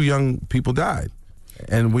 2 young people died,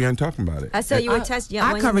 and we aren't talking about it. I saw you were touched.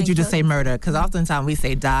 I encourage you to say murder, because oftentimes we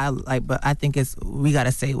say die, but I think we got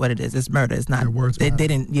to say what it is. It's murder. It's not. They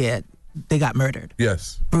didn't. Yeah, they got murdered.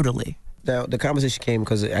 Yes, brutally. Now the conversation came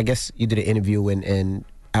because I guess you did an interview and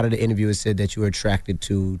out of the interview it said that you were attracted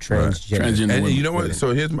to transgender. Right. And you know what?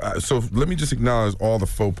 So so let me just acknowledge all the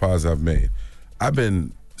faux pas I've made. I've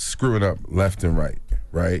been screwing up left and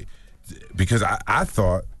right? Because I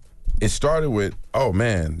thought it started with, oh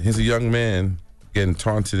man, here's a young man getting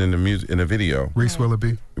taunted in the video. Reese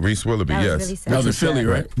Willoughby. Reese Willoughby, That was yes. really sad. That was in Philly,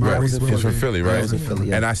 right? Right. Reese He's from Willoughby. Philly, That right? was in Philly,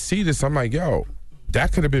 yeah. And I see this, I'm like, yo,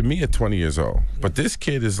 that could have been me at 20 years old. But this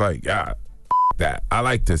kid is like, that. I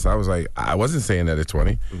like this. I was like, I wasn't saying that at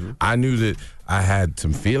 20. I knew that I had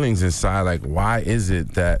some feelings inside, like, why is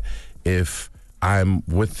it that if I'm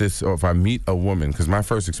with this, or if I meet a woman, because my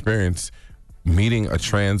first experience meeting a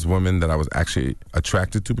trans woman that I was actually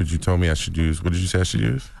attracted to, but you told me I should use, what did you say I should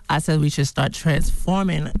use? I said we should start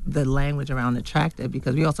transforming the language around attractive,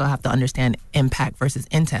 because we also have to understand impact versus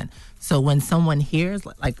intent. So when someone hears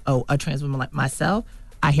like, oh, a trans woman like myself,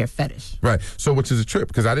 I hear fetish. Right. So which is a trip,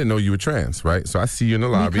 because I didn't know you were trans, right? So I see you in the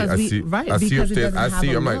lobby. I see you upstairs.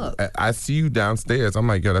 I see you downstairs. I'm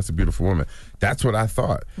like, yo, that's a beautiful woman. That's what I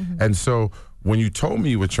thought. And so when you told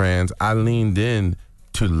me you were trans, I leaned in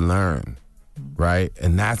to learn. Right?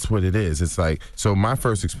 And that's what it is. It's like, so my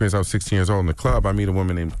first experience, I was 16 years old in the club. I meet a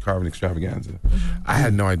woman named Carmen Extravaganza. I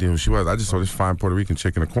had no idea who she was. I just saw this fine Puerto Rican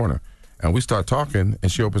chick in the corner. And we start talking,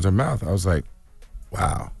 and she opens her mouth. I was like,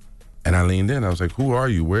 wow. And I leaned in. I was like, who are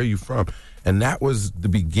you? Where are you from? And that was the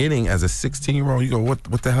beginning. As a 16-year-old, you go, what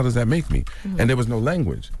the hell does that make me? And there was no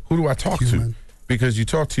language. Who do I talk to? Because you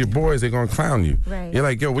talk to your boys, they're going to clown you. Right. You're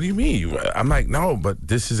like, yo, what do you mean? I'm like, no, but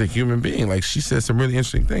this is a human being. Like, she said some really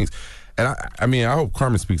interesting things. And I mean, I hope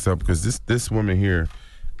Carmen speaks up, because this woman here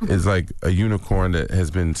is like a unicorn that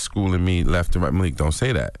has been schooling me left and right. Malik, don't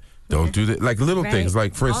say that. Don't do that. Like little things,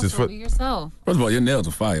 like for instance, Also, be yourself. First of all, your nails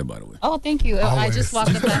are fire, by the way. Oh, thank you. I just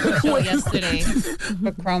walked up that show yesterday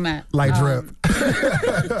for Chromat. Like drip.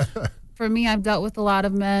 For me, I've dealt with a lot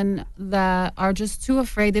of men that are just too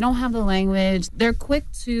afraid. They don't have the language. They're quick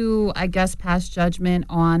to, I guess, pass judgment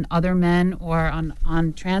on other men or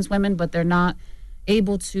on trans women, but they're not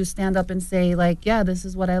able to stand up and say, like, yeah, this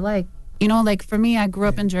is what I like. You know, like for me, I grew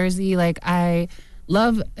up in Jersey. Like, I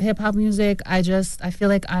love hip hop music. I feel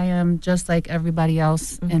like I am just like everybody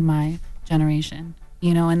else in my generation,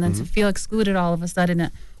 you know, and then to feel excluded all of a sudden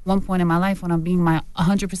at one point in my life when I'm being my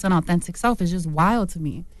 100% authentic self is just wild to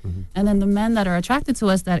me. And then the men that are attracted to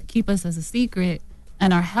us that keep us as a secret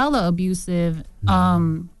and are hella abusive,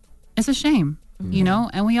 it's a shame, you know,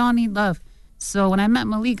 and we all need love. So when I met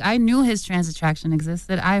Malik, I knew his trans attraction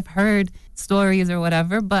existed. I've heard stories or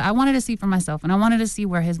whatever, but I wanted to see for myself, and I wanted to see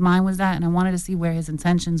where his mind was at, and I wanted to see where his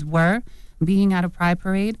intentions were being at a pride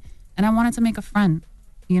parade, and I wanted to make a friend,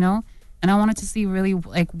 you know, and I wanted to see really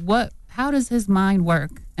like how does his mind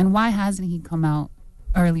work, and why hasn't he come out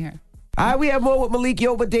earlier? All right, we have more with Malik,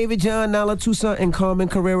 Yoba, David John, Nala Toussaint, and Carmen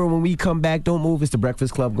Carrera. When we come back, don't move. It's the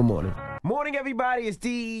Breakfast Club. Good morning. Morning, everybody. It's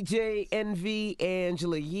DJ NV,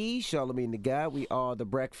 Angela Yee, Charlamagne the Guy. We are the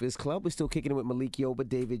Breakfast Club. We're still kicking it with Malik, Yoba,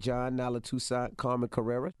 David John, Nala Toussaint, Carmen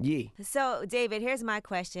Carrera. Yee. So, David, here's my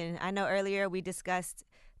question. I know earlier we discussed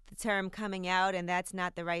the term coming out, and that's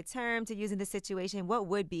not the right term to use in this situation. What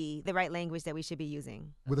would be the right language that we should be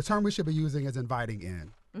using? Well, the term we should be using is inviting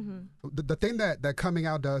in. The thing that coming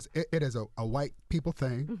out does, it is a white people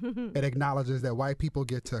thing. It acknowledges that white people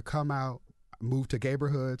get to come out, move to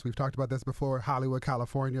neighborhoods. We've talked about this before. Hollywood,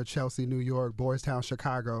 California, Chelsea, New York, Boys Town,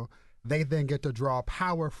 Chicago. They then get to draw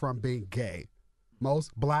power from being gay.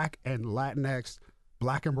 Most Black and Latinx,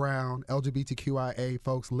 Black and brown, LGBTQIA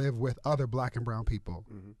folks live with other Black and brown people.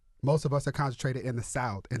 Most of us are concentrated in the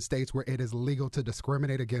South, in states where it is legal to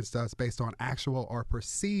discriminate against us based on actual or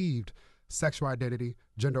perceived sexual identity,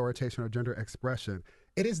 gender orientation, or gender expression.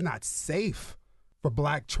 It is not safe for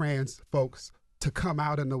Black trans folks to come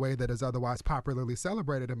out in the way that is otherwise popularly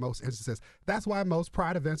celebrated in most instances. That's why most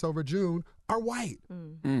Pride events over June are white.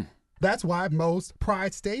 That's why most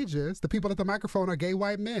Pride stages, the people at the microphone are gay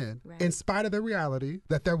white men, in spite of the reality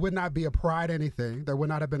that there would not be a Pride anything, there would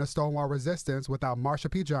not have been a Stonewall Resistance without Marsha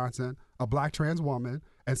P. Johnson, a black trans woman,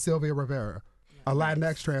 and Sylvia Rivera, a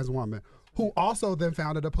Latinx trans woman, who also then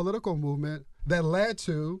founded a political movement that led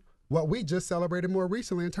to what we just celebrated more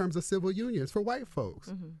recently in terms of civil unions for white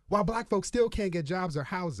folks, while black folks still can't get jobs or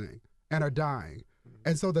housing and are dying.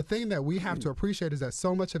 And so the thing that we have to appreciate is that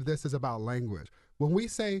so much of this is about language. When we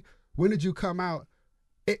say, when did you come out?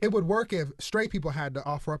 It would work if straight people had to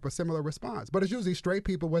offer up a similar response. But it's usually straight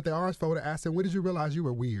people with their arms folded asking, when did you realize you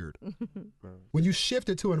were weird? When you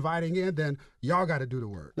shifted to inviting in, then y'all got to do the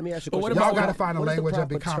work. Let me ask you a question. Y'all got to find a What is the language and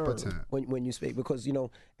be proper term competent. when you speak? Because,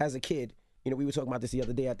 as a kid, we were talking about this the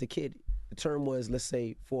other day at the kid. The term was, let's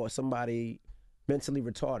say, for somebody mentally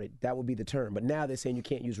retarded, that would be the term. But now they're saying you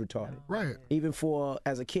can't use retarded. Right. Even for,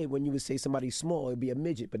 as a kid, when you would say somebody's small, it'd be a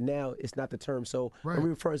midget. But now it's not the term. So when we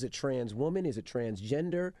refer, is it trans woman? Is it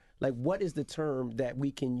transgender? Like, what is the term that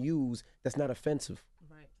we can use that's not offensive?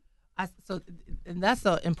 And that's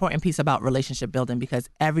the important piece about relationship building, because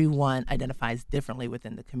everyone identifies differently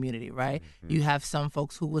within the community, right? You have some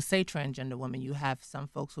folks who will say transgender women. You have some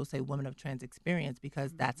folks who will say women of trans experience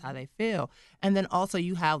because that's how they feel. And then also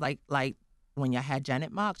you have like when you had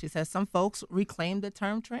Janet Mock, she says some folks reclaim the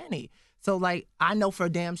term tranny. So, I know for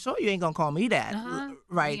damn sure you ain't going to call me that,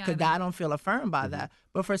 right? Because I don't feel affirmed by that.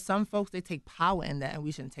 But for some folks, they take power in that, and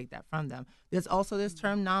we shouldn't take that from them. There's also this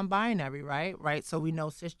term non-binary, right? So we know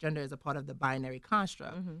cisgender is a part of the binary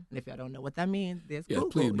construct. And if y'all don't know what that means, there's Google.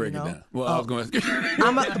 Please break it down. Well, I was going to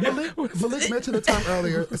Malik mentioned the term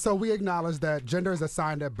earlier. So we acknowledge that gender is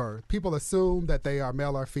assigned at birth. People assume that they are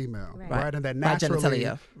male or female, right? And that naturally,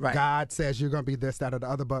 God says you're going to be this, that, or the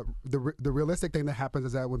other. But the realistic thing that happens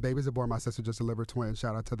is that when babies are born, my sister just delivered twins.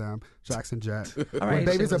 Shout out to them, Jackson Jet. When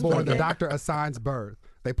babies are born, the doctor assigns birth.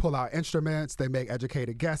 They pull out instruments. They make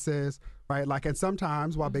educated guesses, right? And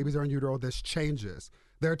sometimes while babies are in utero, this changes.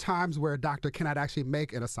 There are times where a doctor cannot actually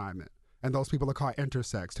make an assignment, and those people are called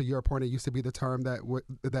intersex. To your point, it used to be the term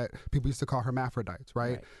that people used to call hermaphrodites,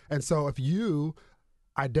 right? And so if you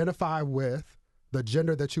identify with the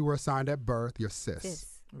gender that you were assigned at birth, you're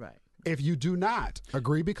cis. Right. If you do not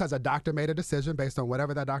agree because a doctor made a decision based on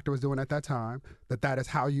whatever that doctor was doing at that time, that is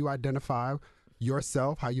how you identify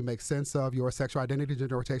yourself, how you make sense of your sexual identity,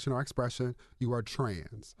 gender rotation, or expression, you are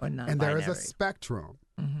trans. Or non-binary. And there is a spectrum,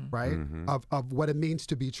 right, of what it means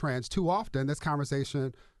to be trans. Too often, this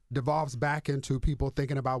conversation devolves back into people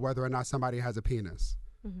thinking about whether or not somebody has a penis.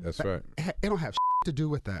 That's right. It don't have to do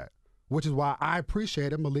with that, which is why I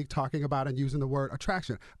appreciated Malik talking about and using the word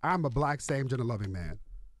attraction. I'm a black, same-gender loving man.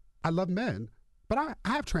 I love men, but I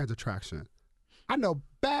have trans attraction. I know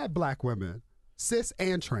bad black women, cis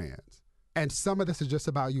and trans. And some of this is just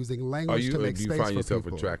about using language to make space for people. Do you find yourself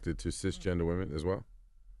attracted to cisgender women as well?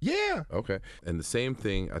 Yeah. Okay. And the same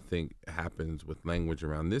thing, I think, happens with language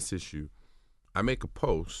around this issue. I make a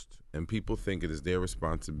post, and people think it is their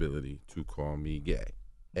responsibility to call me gay.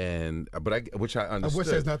 Which I understand. Which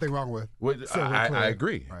there's nothing wrong with. I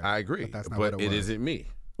agree. Right. I agree. But it isn't me.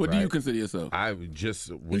 What do you consider yourself? What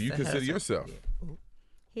do you consider yourself?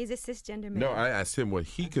 He's a cisgender man. No, I asked him what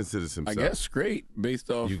he considers himself. I guess straight, based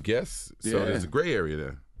off. You guess? So there's a gray area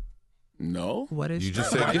there. No. What is? You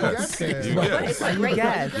just said yes. You guess. You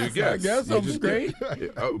guess. You guess. I guess I'm straight.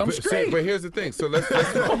 I'm straight. But here's the thing. So let's.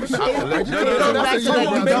 Go back to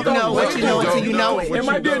you don't know what you know until you know it. It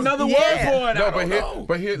might be another word for it. No,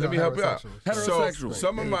 but here, let me help you out. Heterosexual.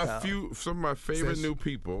 So some of my favorite new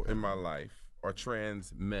people in my life are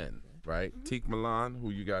trans men. Right, Teak Milan, who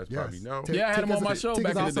you guys probably know. Yeah, I had him on my show back in the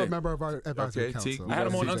day. Teak is also a member of our advisory council. I had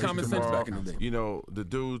him on Uncommon Sense back in the day. You know, the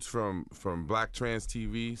dudes from Black Trans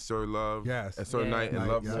TV, Sir Love, Sir Knight, and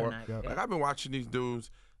Love More. Like, I've been watching these dudes,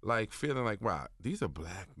 feeling like, wow, these are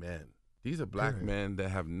black men. These are black men that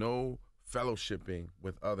have no fellowshipping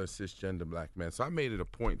with other cisgender black men. So I made it a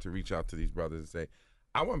point to reach out to these brothers and say,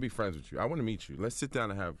 I want to be friends with you. I want to meet you. Let's sit down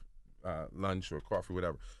and have lunch or coffee,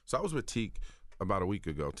 whatever. So I was with Teak about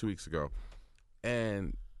 2 weeks ago.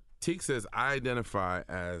 And Teak says, I identify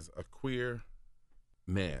as a queer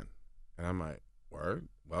man. And I'm like, word?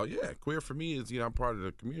 Well, yeah, queer for me is, I'm part of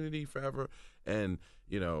the community forever. And,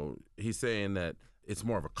 he's saying that it's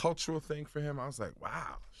more of a cultural thing for him. I was like,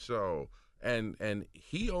 wow. So, and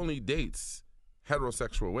he only dates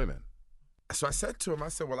heterosexual women. So I said to him,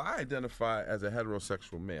 well, I identify as a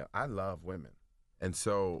heterosexual male. I love women. And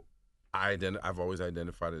so I've always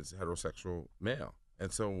identified as heterosexual male.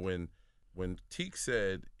 And so when Teak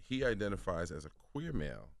said he identifies as a queer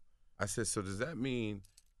male, I said, so does that mean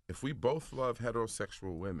if we both love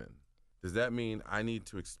heterosexual women, does that mean I need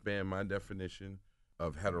to expand my definition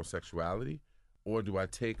of heterosexuality, or do I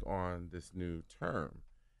take on this new term?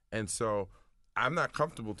 And so I'm not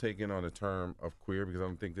comfortable taking on a term of queer because I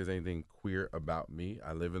don't think there's anything queer about me.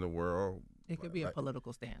 I live in a world. It could be a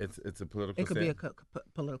political stance. It's a political It could stance? be a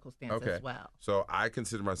political stance as well. So I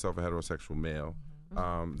consider myself a heterosexual male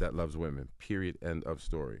that loves women, period, end of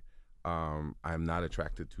story. I'm not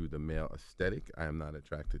attracted to the male aesthetic. I am not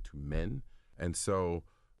attracted to men. And so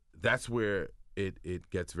that's where it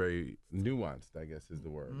gets very nuanced, I guess is the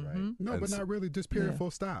word, right? No, but not really. Just period,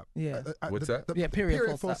 full stop. Yeah. What's that?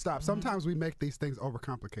 Period, full stop. Sometimes we make these things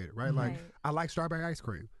overcomplicated, right? Like, I like strawberry ice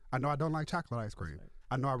cream. I know I don't like chocolate ice cream.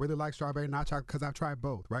 I know I really like strawberry, not chocolate, because I've tried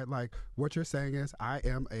both, right? Like, what you're saying is I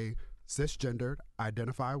am a cisgendered,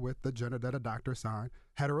 identify with the gender that a doctor signed,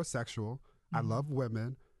 heterosexual, I love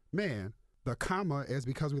women. Man, the comma is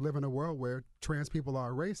because we live in a world where trans people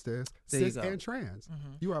are racist, cis and trans.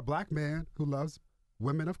 You are a black man who loves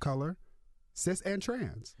women of color, cis and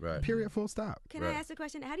trans. Right. Period, full stop. Can I ask a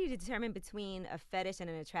question? How do you determine between a fetish and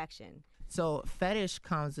an attraction? So fetish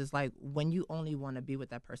comes as like when you only want to be with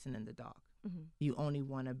that person in the dark. You only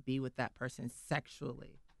want to be with that person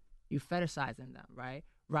sexually. You fetishizing them, right?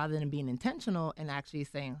 Rather than being intentional and actually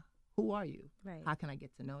saying, who are you? Right. How can I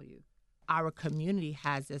get to know you? Our community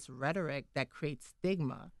has this rhetoric that creates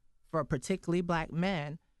stigma for particularly black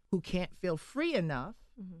men who can't feel free enough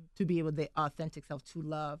to be able to their authentic self, to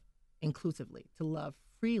love inclusively, to love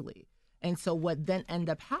freely. And so what then end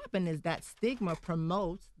up happening is that stigma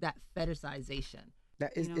promotes that fetishization. Now,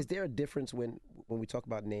 is there a difference when we talk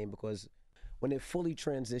about name? Because when it fully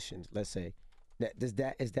transitions, let's say, is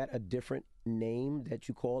that a different name that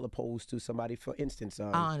you call opposed to somebody? For instance,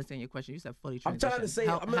 I don't understand your question. You said fully transition. I'm trying to say.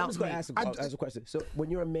 I'm just going to ask a question. So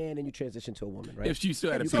when you're a man and you transition to a woman, right? If she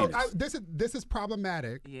still had a So penis. this is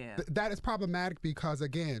problematic. Yeah. That is problematic because,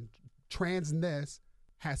 again, transness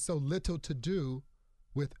has so little to do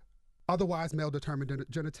with otherwise male-determined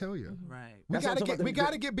genitalia. Right. We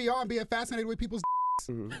gotta get beyond being fascinated with people's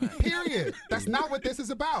period. That's not what this is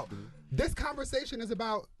about. This conversation is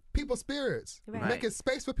about people's spirits, making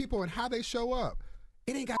space for people and how they show up.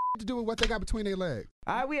 It ain't got to do with what they got between their legs.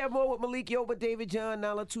 All right, we have more with Malik, Yoba, David John,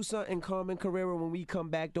 Nala Toussaint, and Carmen Carrera. When we come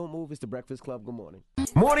back, don't move. It's the Breakfast Club. Good morning.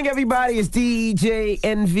 Morning, everybody. It's DJ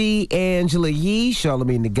NV, Angela Yee,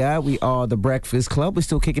 Charlamagne the God. We are the Breakfast Club. We're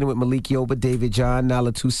still kicking it with Malik, Yoba, David John,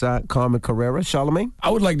 Nala Toussaint, Carmen Carrera. Charlamagne? I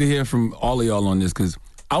would like to hear from all of y'all on this because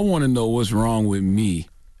I want to know what's wrong with me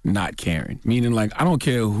not caring. Meaning, like, I don't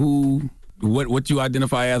care what you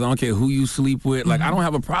identify as. I don't care who you sleep with. Like, I don't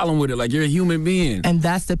have a problem with it. Like, you're a human being. And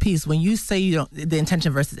that's the piece. When you say you don't, the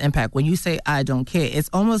intention versus impact, when you say I don't care, it's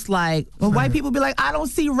almost like when white people be like, I don't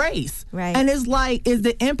see race. Right. And it's like, is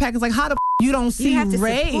the impact, it's like, how the you don't see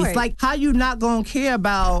race? Support. Like, how you not gonna care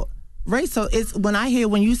about race? So it's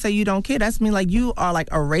when you say you don't care, that's mean like you are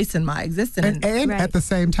like erasing my existence. And at the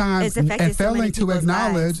same time, and failing to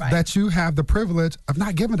acknowledge that you have the privilege of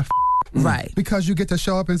not giving a right. Because you get to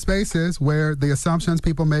show up in spaces where the assumptions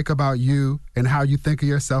people make about you and how you think of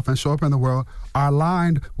yourself and show up in the world are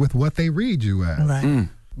aligned with what they read you as. Right.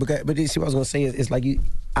 But you see what I was going to say is like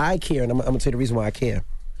I care, and I'm going to tell you the reason why I care.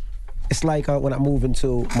 It's like when I move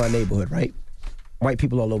into my neighborhood, right? White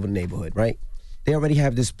people all over the neighborhood, right? They already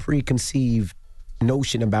have this preconceived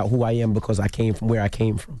notion about who I am because I came from where I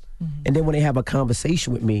came from. And then when they have a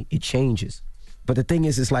conversation with me, it changes. But the thing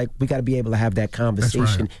is, it's like we got to be able to have that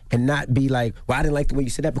conversation and not be like, well, I didn't like the way you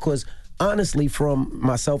said that, because honestly, from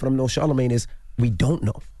myself, and I'm no Charlamagne, is we don't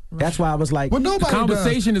know. That's why I was like, the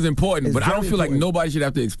conversation is important, but I don't feel like nobody should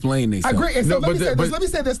have to explain themselves. I agree. And so let me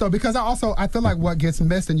say this though, because I feel like what gets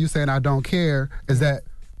missed in you saying I don't care is that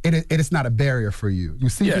it is not a barrier for you. You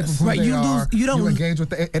see people who they are, you engage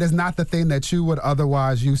with it. It is not the thing that you would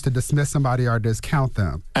otherwise use to dismiss somebody or discount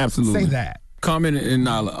them. Absolutely. Say that. Carmen and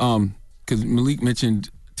Nala, because Malik mentioned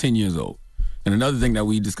 10 years old. And another thing that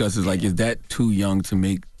we discussed is like, is that too young to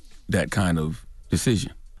make that kind of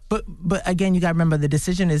decision? But again, you got to remember the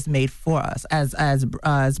decision is made for us. As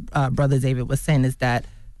Brother David was saying, is that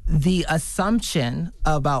the assumption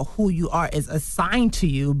about who you are is assigned to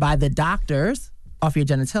you by the doctors off your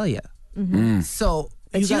genitalia. So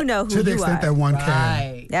But you know who you are. To the extent that one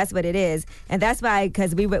can. That's what it is. And that's why,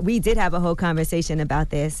 because we did have a whole conversation about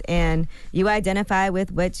this, and you identify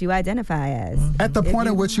with what you identify as. At the point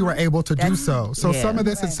at which you were able to do so. So some of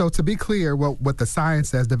this is, so to be clear, what the science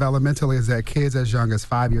says developmentally is that kids as young as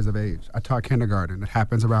 5 years of age, I taught kindergarten, it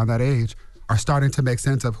happens around that age, are starting to make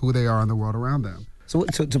sense of who they are in the world around them. So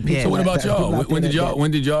what about y'all? When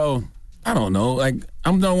did y'all I don't know. Like,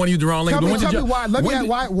 I don't want to use the wrong language. Tell me why. Let me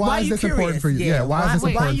ask, why is this important for you? Yeah, why is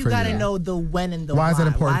this important for you? Why you gotta know the when and the why? Why is it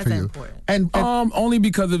important for you? And only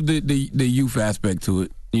because of the youth aspect to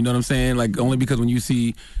it. You know what I'm saying? Like, only because when you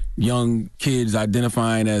see young kids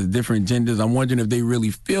identifying as different genders, I'm wondering if they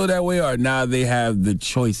really feel that way or now they have the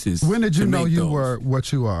choices. When did you know you were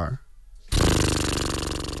what you are?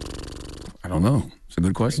 I don't know. It's a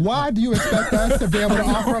good question. Why do you expect us to be able to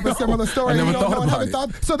offer up a similar story? I never thought about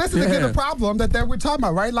it. So this is again the problem that we're talking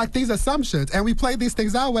about, right? Like these assumptions, and we play these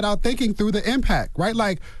things out without thinking through the impact, right?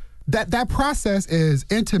 Like that process is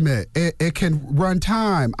intimate. It can run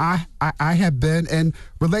time. I have been in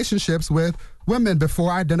relationships with women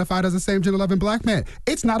before I identified as a same gender loving black man.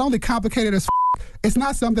 It's not only complicated as it's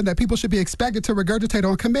not something that people should be expected to regurgitate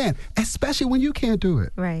on command, especially when you can't do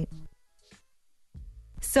it. Right.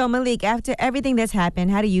 So, Malik, after everything that's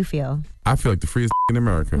happened, how do you feel? I feel like the freest in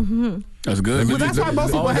America. Mm-hmm. That's good. Well, that's why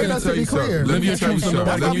most people hate us, to be clear. Let me tell you something.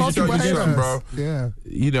 Let me tell you something, bro. Yeah.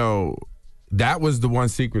 You know, that was the one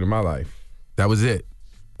secret in my life. That was it.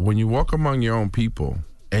 When you walk among your own people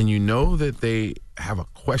and you know that they have a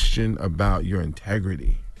question about your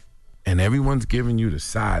integrity and everyone's giving you the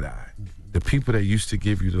side eye, the people that used to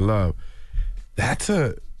give you the love, that's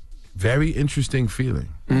a very interesting feeling.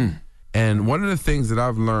 And one of the things that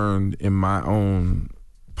I've learned in my own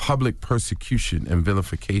public persecution and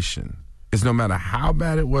vilification is no matter how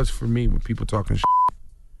bad it was for me with people talking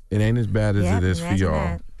it ain't as bad as it is for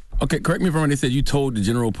y'all. Okay, correct me if I'm wrong. They said you told the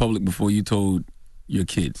general public before you told your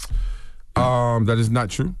kids. That is not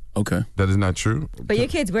true. Okay. That is not true. But your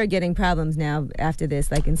kids were getting problems now after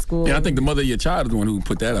this, like in school. Yeah, I think the mother of your child is the one who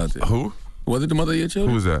put that out there. Who? Was it the mother of your children?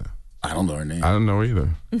 Who was that? I don't know her name. I don't know either.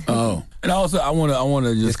 Oh. And also, I want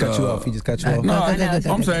to just cut you off. He just cut you off. No,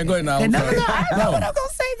 I'm saying, go ahead now. I know what I'm gonna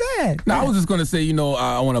say. Good. No, I was just going to say,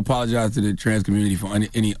 I want to apologize to the trans community for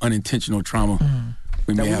any unintentional trauma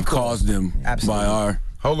we may have caused them by our.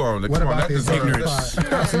 Hold on. What about this ignorance?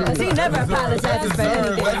 He never apologized for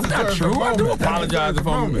anything. That's not true. I do apologize if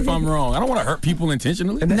I'm wrong. I don't want to hurt people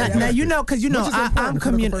intentionally. Now because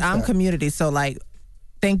I'm community, so like.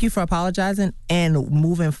 Thank you for apologizing and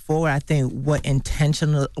moving forward. I think what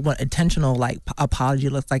intentional like apology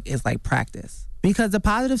looks like is like practice, because the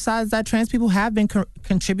positive side is that trans people have been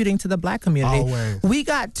contributing to the black community. Always. We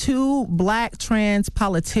got 2 black trans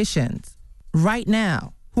politicians right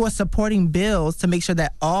now who are supporting bills to make sure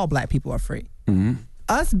that all black people are free. Mm-hmm.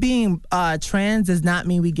 Us being trans does not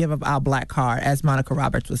mean we give up our black card, as Monica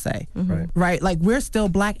Roberts would say. Mm-hmm. Right? Like we're still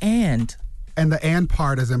black and. And the "and"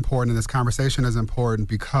 part is important, and this conversation is important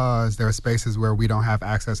because there are spaces where we don't have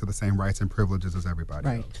access to the same rights and privileges as everybody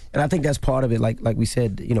else. And I think that's part of it. Like we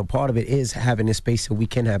said, part of it is having this space so we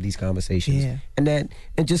can have these conversations. Yeah. And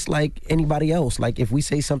just like anybody else, like if we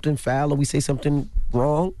say something foul or we say something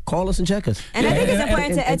wrong, call us and check us. And I think it's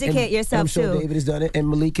important to educate yourself, I'm sure too. David has done it, and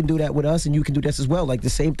Malik can do that with us, and you can do this as well. Like the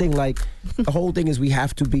same thing. Like the whole thing is we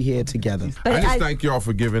have to be here together. I just thank y'all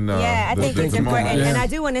for giving. I think it's important, and I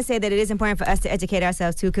do want to say that it is important for us to educate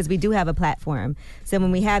ourselves too, because we do have a platform. So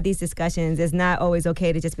when we have these discussions, it's not always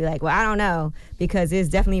okay to just be like, well, I don't know, because there's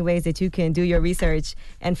definitely ways that you can do your research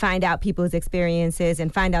and find out people's experiences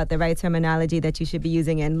and find out the right terminology that you should be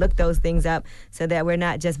using and look those things up so that we're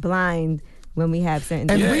not just blind when we have certain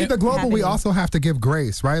and things. we, the global, we also have to give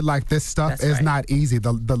grace, right? Like this stuff is not easy.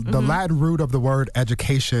 The Latin root of the word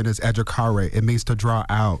education is educare. It means to draw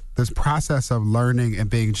out. This process of learning and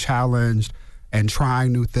being challenged and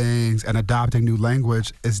trying new things and adopting new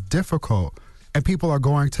language is difficult. And people are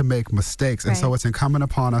going to make mistakes. And so it's incumbent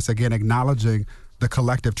upon us, again, acknowledging the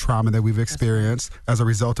collective trauma that we've experienced as a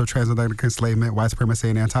result of transatlantic enslavement, white supremacy,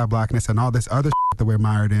 and anti-blackness, and all this other that we're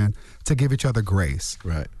mired in, to give each other grace.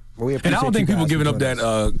 Right. Well, and I don't think people giving up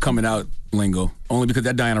that coming out lingo, only because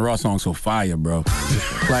that Diana Ross song's so fire, bro.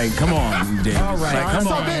 Like, come on, Dave. All right. Like, come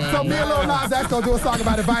on. So me and Lil Nas X gonna do a song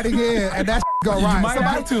about inviting in, and that go right. You might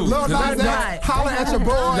have to. Lil Nas X, holler at your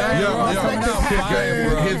boy.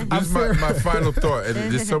 This is my final thought.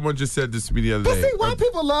 And someone just said this to me the other day. But see, white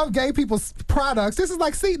people love gay people's products. This is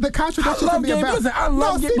like, see, the contradiction I can love be gay about. music. I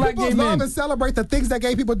love black people gay love men. and celebrate the things that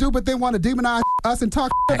gay people do, but then want to demonize us and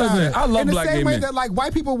talk about it. I love black gay men. In the same way that like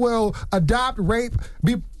white people will adopt, rape,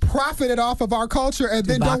 be profited off of our culture, and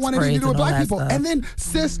then don't want anything to do with black people. And then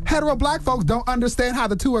cis hetero black folks don't understand how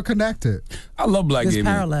the two are connected. I love black There's gay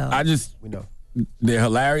parallel. men. We know. They're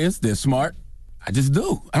hilarious. They're smart. I just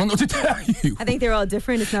do. I don't know what to tell you. I think they're all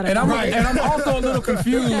different. It's not And a I'm also a little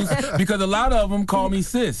confused because a lot of them call me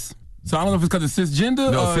cis. So I don't know if it's because of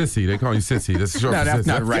cisgender. No, sissy. They call you sissy. That's short No, for that's sissy.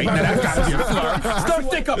 not right. No, that's got to be a slur. Don't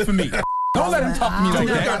stick up for me. Don't let him talk to me like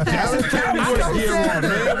that.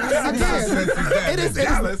 It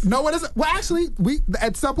is. No, it isn't. Well, actually,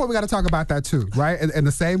 at some point we got to talk about that too, right? In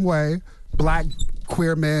the same way, black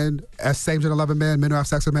queer men, same-gender loving men who have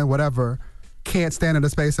sex with men, whatever, can't stand in the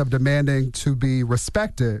space of demanding to be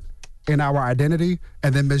respected in our identity,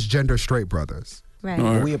 and then misgender straight brothers. Right.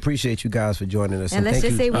 Well, we appreciate you guys for joining us. And let's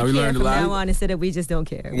just say we care learned from a lot. now on instead of we just don't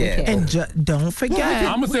care. Yeah. We care. And don't forget.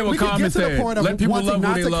 I'm gonna say what Carmen get to the said. point of Let people wanting love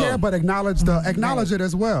not who they to care, love. but acknowledge it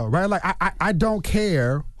as well, right? Like I don't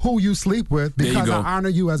care who you sleep with There you because go. I honor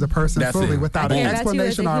you as a person That's fully it. without I an care about you as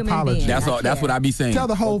explanation a or human apology. being. That's all. That's what I be saying. Tell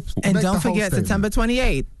the whole. And make don't the whole forget, statement. September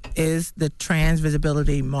 28th is the Trans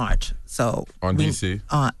Visibility March. So On DC.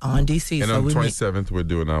 On DC. And so on we the need, 27th, we're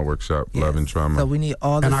doing our workshop, Love and Trauma. so we need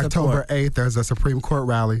all the And support. October 8th, there's a Supreme Court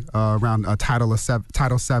rally around Title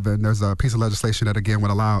VII. There's a piece of legislation that, again,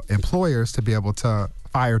 would allow employers to be able to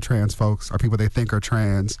fire trans folks or people they think are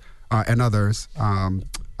trans and others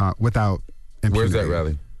without impunity. Where's that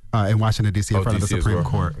rally? In Washington, D.C., in front of the DC as Supreme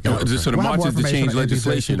well. Court. So the We'll have march more is to change information on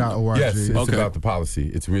legislation. NBJC.org. Yes, it's Okay. about the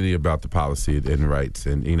policy. It's really about the policy and rights.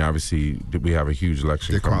 And obviously, we have a huge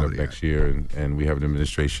election coming up Equality next year, and we have an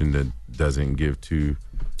administration that doesn't give two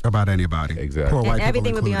about anybody. Exactly. Poor white And people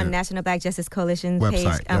everything will be on included. National Black Justice Coalition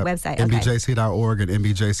Website. website. Okay. NBJC.org and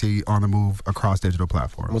NBJC on the move across digital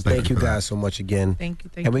platforms. Well, thank you guys so much again. Thank you.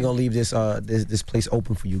 And we're gonna leave this this place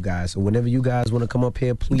open for you guys. So whenever you guys want to come up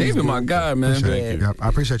here, please. David, do. my guy, man. Appreciate it. Yep. I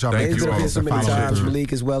appreciate y'all. Thank Dave's you been up all. here so many Follow times, through.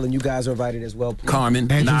 Malik as well, and you guys are invited as well. Please.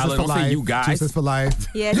 Carmen, And Nyla, Jesus for don't say life. you guys. Jesus for life.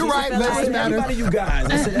 Yeah, You're Jesus right. for Lives life. matter. Everybody, you guys.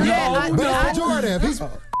 I said, But Jordan, he's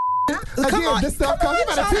again, this stuff comes. You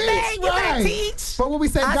better teach, right? But when we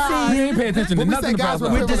say God, You ain't pay attention to when we nothing say guys,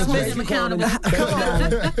 about we're that.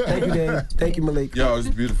 privileged. Thank you, Dave. Thank you, Malik. Yo, it's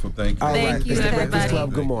beautiful. Thank you. All right, Thank you, it's the Breakfast everybody.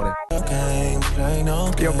 Club. Good morning.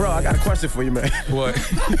 Yo, bro, I got a question for you, man. What?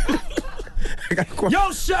 I got a question.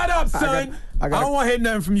 Yo, shut up, son. I don't want to hear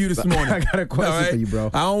nothing from you this morning. I got a question for you,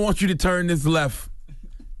 bro. I don't want you to turn this left.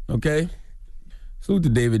 Okay? Salute to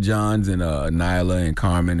David Johns and Nyla and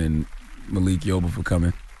Carmen and Malik Yoba for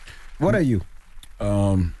coming. What are you?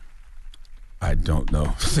 I don't know.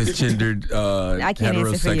 Cisgendered, I can't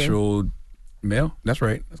answer for you. heterosexual male. That's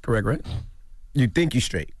right. That's correct, right? You think you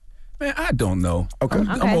straight? Man, I don't know. Okay. I'm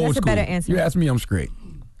Okay, old that's a school. better answer. You ask me, I'm straight.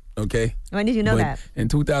 Okay? When did you know But that? in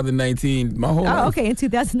 2019, my whole Oh, life. okay, in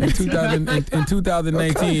 2019. In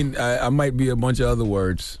 2019, I might be a bunch of other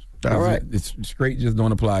words. All right. It's straight just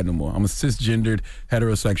don't apply no more. I'm a cisgendered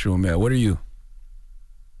heterosexual male. What are you?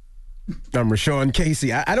 I'm Rashawn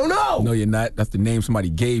Casey. I don't know. No, you're not. That's the name somebody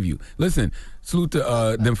gave you. Listen, salute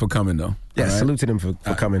to them for coming though. Yeah, All right? salute to them for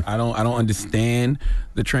coming. I don't understand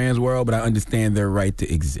the trans world, but I understand their right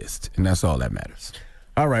to exist, and that's all that matters.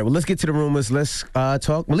 All right, well, let's get to the rumors. Let's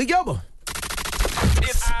talk Malik Yoba.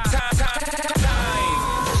 It's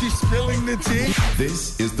time. She's spilling the tea.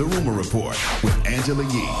 This is the Rumor Report with Angela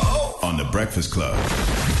Yee on The Breakfast Club.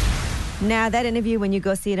 Now, that interview, when you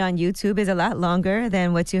go see it on YouTube, is a lot longer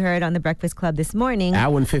than what you heard on The Breakfast Club this morning.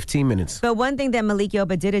 Hour and 15 minutes. But one thing that Malik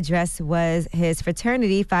Yoba did address was his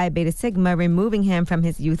fraternity, Phi Beta Sigma, removing him from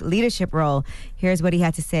his youth leadership role. Here's what he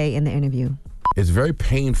had to say in the interview. It's very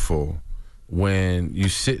painful when you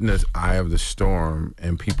sit in the eye of the storm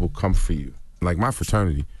and people come for you. Like my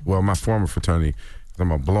fraternity, well, my former fraternity, I'm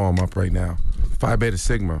going to blow them up right now. Phi Beta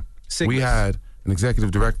Sigma. We had an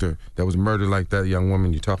executive director that was murdered like that young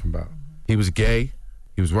woman you're talking about. He was gay.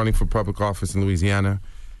 He was running for public office in Louisiana.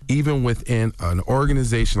 Even within an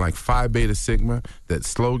organization like Phi Beta Sigma, that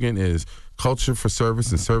slogan is culture for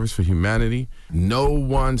service and service for humanity, no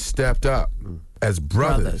one stepped up as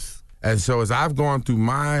brothers. And so as I've gone through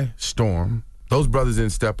my storm, those brothers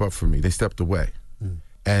didn't step up for me. They stepped away.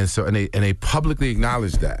 And so and they publicly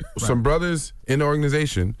acknowledged that. Right. Some brothers in the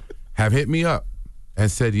organization have hit me up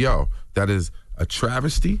and said, yo, that is a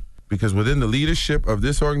travesty. Because within the leadership of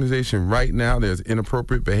this organization right now, there's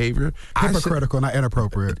inappropriate behavior. Hypocritical, not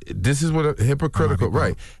inappropriate. This is what hypocritical,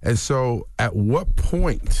 right? And so at what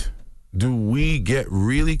point do we get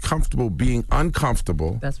really comfortable being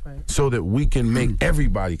uncomfortable? That's right. So that we can make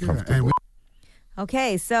everybody comfortable.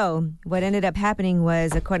 Okay, so what ended up happening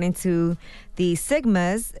was, according to the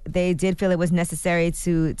Sigmas, they did feel it was necessary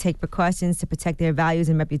to take precautions to protect their values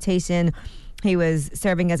and reputation. He was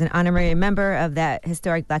serving as an honorary member of that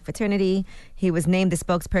historic black fraternity. He was named the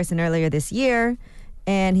spokesperson earlier this year,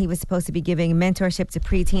 and he was supposed to be giving mentorship to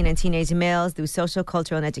preteen and teenage males through social,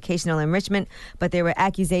 cultural, and educational enrichment. But there were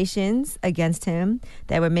accusations against him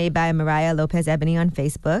that were made by Mariah Lopez Ebony on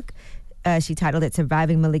Facebook. She titled it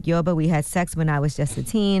 "Surviving Malik Yoba. We had sex when I was just a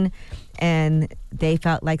teen," and they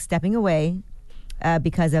felt like stepping away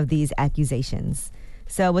because of these accusations.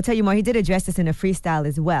 So we'll tell you more. He did address this in a freestyle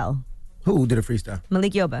as well. Who did a freestyle?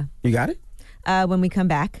 Malik Yoba. You got it? When we come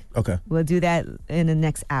back. Okay. We'll do that in the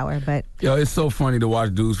next hour. But yo, it's so funny to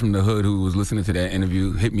watch dudes from the hood who was listening to that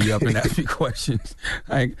interview hit me up and ask me questions.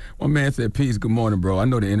 Like, one man said, "Peace, good morning, bro. I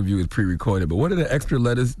know the interview is pre-recorded, but what are the extra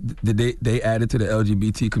letters that they added to the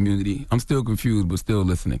LGBT community? I'm still confused, but still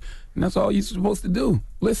listening." And that's all you're supposed to do.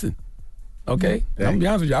 Listen. Okay? I'm gonna be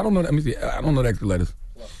honest with you. I don't know. Let me see. I don't know the extra letters.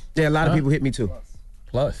 Yeah, a lot of people hit me too.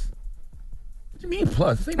 Plus. What do you mean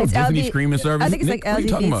plus? This ain't no Disney streaming service. I think it's like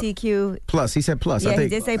LGBTQ. Plus. He said plus. Yeah, I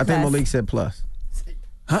think, he did say I plus. think Malik said plus.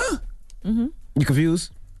 Huh? Mm-hmm. You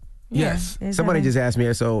confused? Yeah, yes. Somebody just asked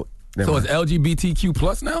me, so... So it's LGBTQ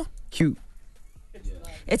plus now? Q.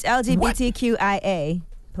 It's LGBTQIA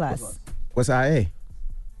plus. What's IA?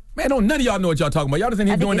 Man, none of y'all know what y'all talking about. Y'all just in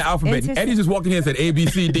here doing the alphabet. Eddie just walked in here and said A, B,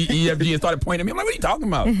 C, D, E, F, G and started pointing at me. I'm like, what are you talking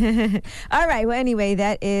about? All right. Well, anyway,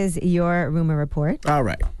 that is your rumor report. All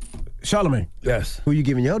right. Charlamagne. Yes. Who you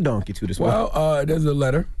giving your donkey to this morning? Well, there's a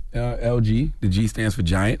letter, LG. The G stands for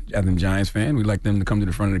Giant. As in Giants fan, we'd like them to come to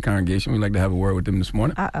the front of the congregation. We'd like to have a word with them this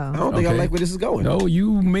morning. I don't think I like where this is going. No,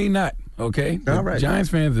 you may not, okay? All right. Giants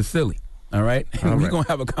fans are silly. All right? And we're going to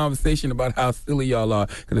have a conversation about how silly y'all are.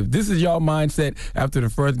 Because if this is y'all mindset after the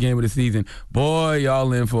first game of the season, boy,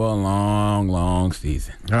 y'all in for a long, long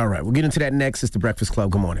season. All right. We'll get into that next. It's the Breakfast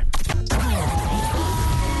Club. Good morning.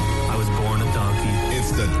 I was born a donkey.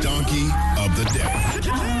 It's the donkey of the day.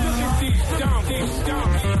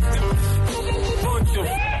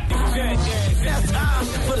 That's time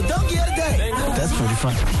for the donkey of the day. That's pretty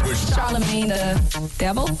fun. Charlamagne the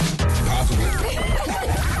devil? Possibly.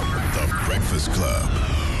 The Breakfast Club.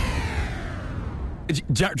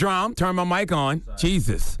 Drum, turn my mic on.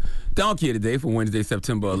 Jesus. Donkey of the day for Wednesday,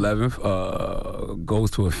 September 11th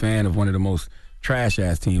goes to a fan of one of the most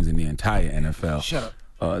trash-ass teams in the entire NFL. Shut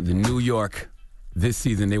up. The New York, this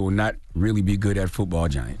season, they will not really be good at football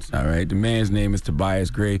Giants, all right? The man's name is Tobias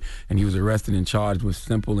Gray, and he was arrested and charged with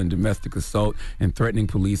simple and domestic assault and threatening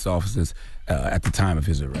police officers at the time of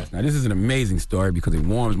his arrest. Now, this is an amazing story because it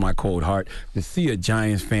warms my cold heart to see a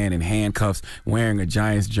Giants fan in handcuffs wearing a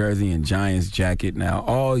Giants jersey and Giants jacket. Now,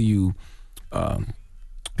 all you,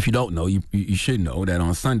 if you don't know, you should know that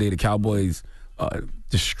on Sunday, the Cowboys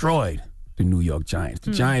destroyed the New York Giants.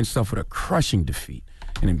 The Giants suffered a crushing defeat.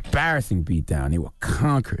 An embarrassing beatdown. They were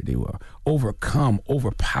conquered. They were overcome,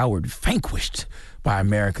 overpowered, vanquished by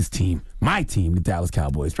America's team. My team, the Dallas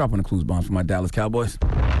Cowboys. Drop on the clues bombs for my Dallas Cowboys.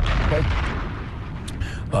 Okay.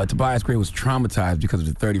 Tobias Gray was traumatized because of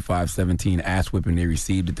the 35-17 ass-whipping they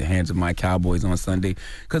received at the hands of my Cowboys on Sunday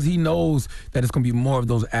because he knows that it's going to be more of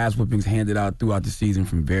those ass-whippings handed out throughout the season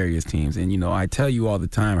from various teams. And, you know, I tell you all the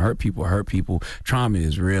time, hurt people. Trauma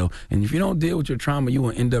is real. And if you don't deal with your trauma, you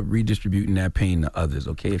will end up redistributing that pain to others,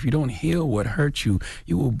 okay? If you don't heal what hurt you,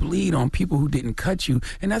 you will bleed on people who didn't cut you.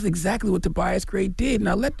 And that's exactly what Tobias Gray did.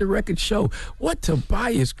 Now, let the record show what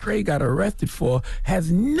Tobias Gray got arrested for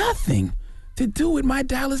has nothing to do with my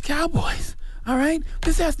Dallas Cowboys, all right?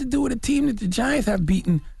 This has to do with a team that the Giants have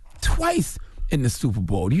beaten twice in the Super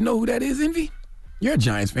Bowl. Do you know who that is, Envy? You're a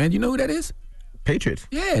Giants fan. Do you know who that is? Patriots.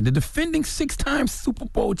 Yeah, the defending 6-time Super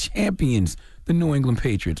Bowl champions, the New England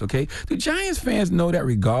Patriots, okay? The Giants fans know that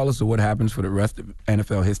regardless of what happens for the rest of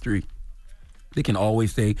NFL history, they can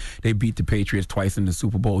always say they beat the Patriots twice in the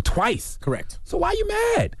Super Bowl. Twice. Correct. So why are you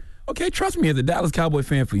mad? Okay, trust me, as a Dallas Cowboy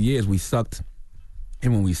fan for years, we sucked.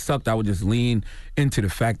 And when we sucked, I would just lean into the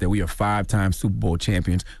fact that we are 5-time Super Bowl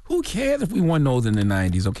champions. Who cares if we won those in the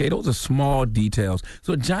 90s, okay? Those are small details.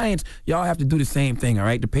 So Giants, y'all have to do the same thing, all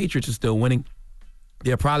right? The Patriots are still winning.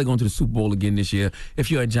 They're probably going to the Super Bowl again this year. If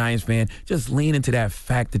you're a Giants fan, just lean into that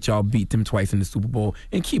fact that y'all beat them twice in the Super Bowl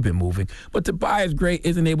and keep it moving. But Tobias Gray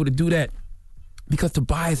isn't able to do that because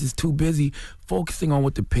Tobias is too busy focusing on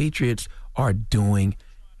what the Patriots are doing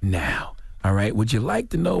now. All right, would you like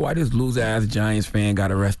to know why this loser-ass Giants fan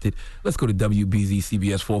got arrested? Let's go to WBZ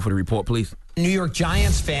CBS 4 for the report, please. New York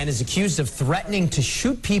Giants fan is accused of threatening to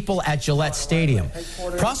shoot people at Gillette Stadium.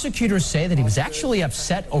 Prosecutors say that he was actually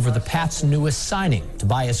upset over the Pats' newest signing.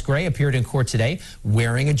 Tobias Gray appeared in court today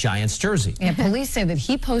wearing a Giants jersey. And police say that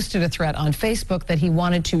he posted a threat on Facebook that he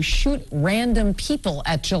wanted to shoot random people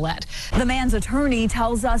at Gillette. The man's attorney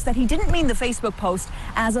tells us that he didn't mean the Facebook post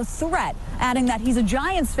as a threat, adding that he's a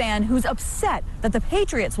Giants fan who's upset that the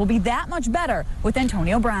Patriots will be that much better with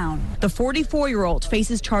Antonio Brown. The 44-year-old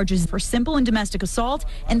faces charges for simple and domestic assault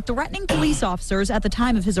and threatening police officers at the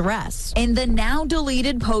time of his arrest. In the now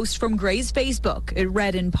deleted post from Gray's Facebook, it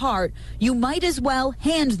read in part, "You might as well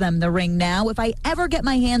hand them the ring now. If I ever get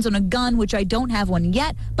my hands on a gun, which I don't have one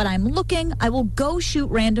yet, but I'm looking, I will go shoot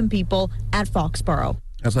random people at Foxborough."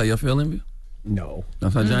 That's how y'all feel, Envy? No.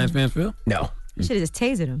 That's how Giants fans feel? No. You should have just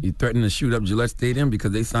tasered him. You threatened to shoot up Gillette Stadium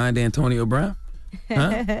because they signed Antonio Brown?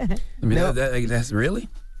 Huh? I mean, that's really?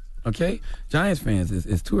 Okay? Giants fans,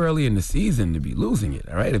 it's too early in the season to be losing it,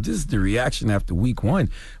 all right? If this is the reaction after week 1,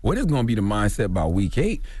 what is going to be the mindset by week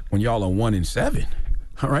 8 when y'all are 1-7?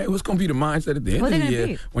 All right? What's going to be the mindset at the end of the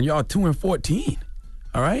year when y'all are 2-14?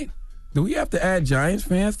 All right? Do we have to add Giants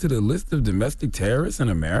fans to the list of domestic terrorists in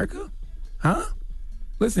America? Huh?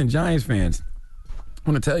 Listen, Giants fans, I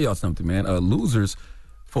want to tell y'all something, man. Losers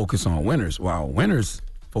focus on winners, while winners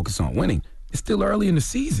focus on winning. It's still early in the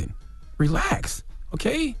season. Relax,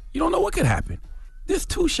 okay? You don't know what could happen. This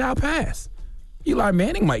too shall pass. Eli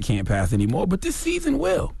Manning can't pass anymore, but this season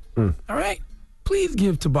will. All right? Please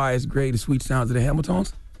give Tobias Gray the sweet sounds of the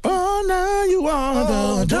Hamiltons. Oh, now you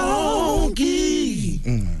are the donkey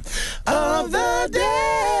of the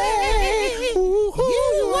day. Ooh,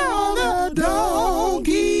 you are the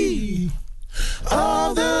donkey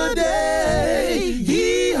of the day.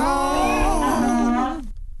 Yee-haw.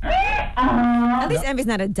 At least Envy's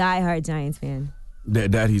not a diehard Giants fan.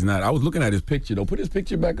 That he's not. I was looking at his picture, though. Put his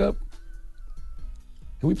picture back up.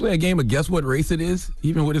 Can we play a game of guess what race it is,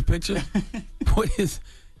 even with his picture? What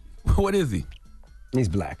is he? He's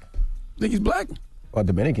black. Think he's black? Or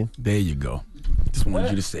Dominican. There you go. Just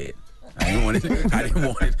wanted you to say it. I didn't want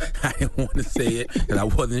to say it because I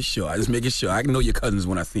wasn't sure. I just making sure. I know your cousins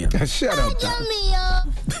when I see them. Shut up, Tom.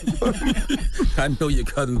 I know your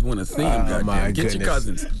cousins want to see him. My get your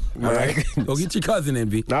cousins. All right? Go get your cousin,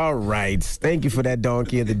 Envy. All right. Thank you for that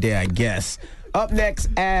donkey of the day, I guess. Up next,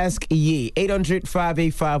 Ask Yee.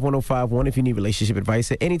 800-585-1051. If you need relationship advice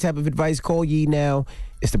or any type of advice, call Yee now.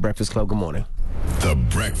 It's The Breakfast Club. Good morning. The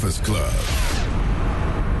Breakfast Club.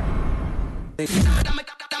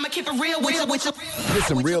 I'ma keep it real with you. Get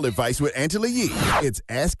some real advice with Angela Yee. It's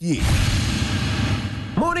Ask Yee.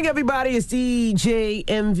 Morning, everybody. It's DJ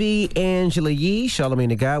MV, Angela Yee, Charlamagne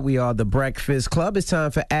the God. We are The Breakfast Club. It's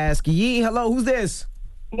time for Ask Yee. Hello, who's this?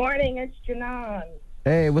 Morning, it's Janan.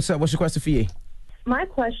 Hey, what's up? What's your question for Yee? My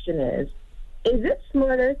question is it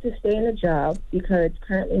smarter to stay in a job because it's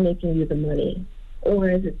currently making you the money? Or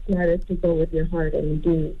is it smarter to go with your heart and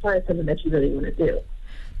find something that you really want to do?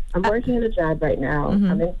 I'm working in a job right now.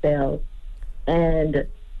 I'm in sales. And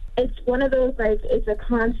it's one of those, it's a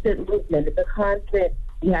constant movement. It's a constant,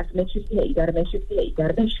 you have to make sure you hit. You got to make sure you hit. You got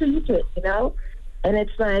to make sure you hit, you know? And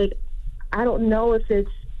it's like, I don't know if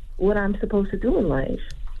it's what I'm supposed to do in life.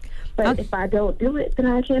 But if I don't do it, then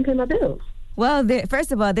I can't pay my bills. Well,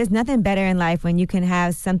 first of all, there's nothing better in life when you can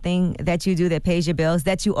have something that you do that pays your bills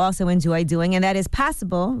that you also enjoy doing, and that is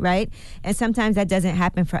possible, right? And sometimes that doesn't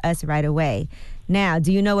happen for us right away. Now,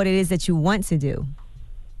 do you know what it is that you want to do?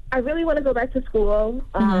 I really want to go back to school,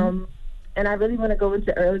 and I really want to go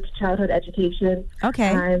into early childhood education.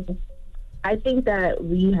 Okay. I think that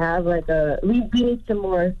we have we need some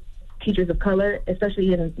more teachers of color,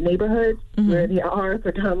 especially in neighborhoods where there are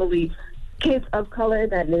predominantly kids of color in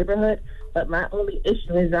that neighborhood. But my only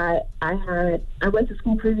issue is I went to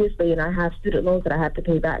school previously, and I have student loans that I have to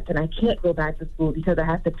pay back, and I can't go back to school because I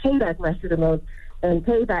have to pay back my student loans and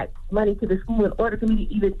pay back money to the school in order for me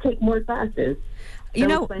to even take more classes. You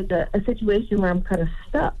know, it's like a situation where I'm kind of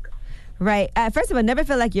stuck. Right. First of all, never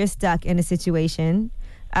feel like you're stuck in a situation.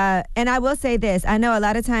 And I will say this. I know a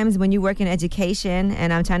lot of times when you work in education,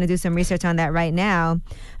 and I'm trying to do some research on that right now,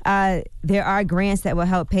 there are grants that will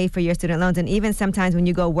help pay for your student loans. And even sometimes when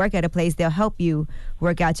you go work at a place, they'll help you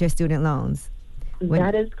work out your student loans.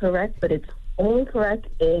 That is correct, but it's only correct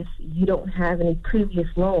if you don't have any previous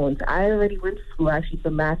loans. I already went to school actually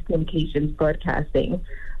for mass communications broadcasting.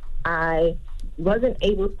 I wasn't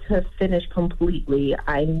able to finish completely.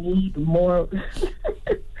 I need more.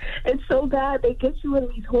 It's so bad. They get you in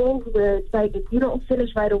these homes where it's like if you don't finish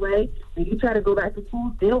right away and you try to go back to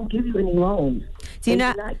school, they don't give you any loans. Do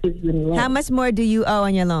not give you any loans. How much more do you owe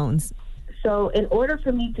on your loans? So in order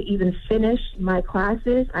for me to even finish my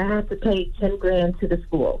classes, I have to pay $10,000 to the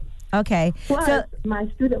school. Okay. Plus, my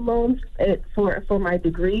student loans for my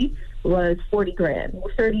degree was $40,000,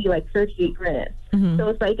 38 grand. So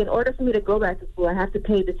it's like in order for me to go back to school, I have to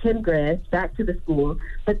pay the $10,000 back to the school,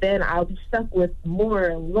 but then I'll be stuck with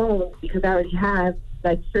more loans because I already have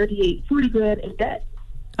 $40,000 in debt.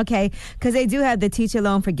 Okay, because they do have the teacher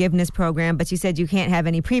loan forgiveness program, but you said you can't have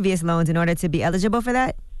any previous loans in order to be eligible for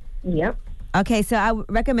that? Yep. Okay, so I would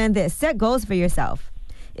recommend this. Set goals for yourself.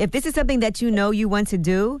 if this is something that you know you want to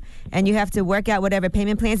do and you have to work out whatever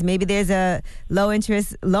payment plans, maybe there's a low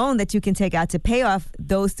interest loan that you can take out to pay off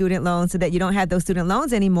those student loans so that you don't have those student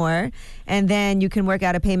loans anymore. And then you can work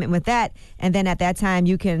out a payment with that. And then at that time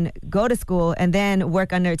you can go to school and then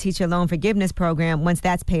work under a teacher loan forgiveness program once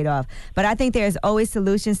that's paid off. But I think there's always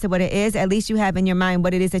solutions to what it is. At least you have in your mind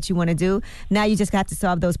what it is that you want to do. Now you just have to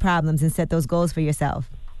solve those problems and set those goals for yourself.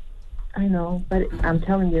 I know, but I'm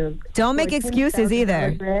telling you. Don't make excuses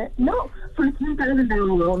either. Grant, no, for a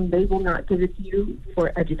 $10,000 loan, they will not give it to you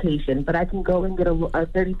for education. But I can go and get a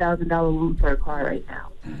 $30,000 loan for a car right now.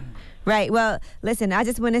 Right. Well, listen, I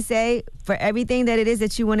just want to say for everything that it is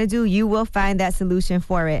that you want to do, you will find that solution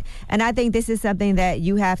for it. And I think this is something that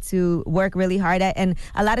you have to work really hard at. And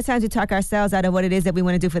a lot of times we talk ourselves out of what it is that we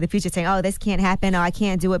want to do for the future, saying, oh, this can't happen, or I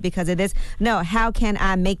can't do it because of this. No, how can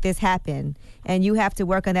I make this happen? And you have to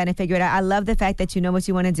work on that and figure it out. I love the fact that you know what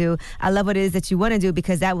you want to do. I love what it is that you want to do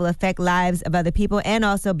because that will affect lives of other people and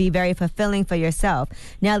also be very fulfilling for yourself.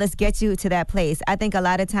 Now let's get you to that place. I think a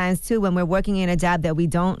lot of times, too, when we're working in a job that we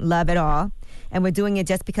don't love at all, and we're doing it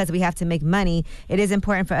just because we have to make money, it is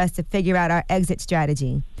important for us to figure out our exit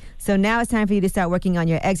strategy. So now it's time for you to start working on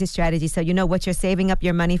your exit strategy so you know what you're saving up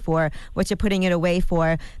your money for, what you're putting it away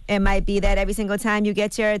for. It might be that every single time you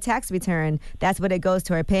get your tax return, that's what it goes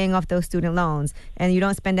toward, paying off those student loans. And you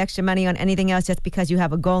don't spend extra money on anything else just because you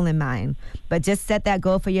have a goal in mind. But just set that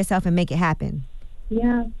goal for yourself and make it happen.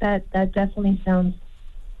 Yeah, that definitely sounds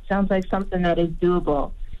like something that is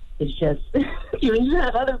doable. It's just, you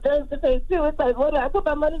have other bills to pay too. It's like, what do I put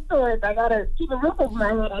my money towards? I got to keep a roof over my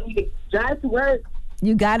head. I need to drive to work.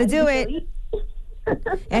 You got to do it.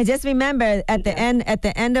 And just remember, at the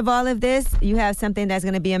end of all of this, you have something that's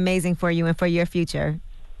going to be amazing for you and for your future.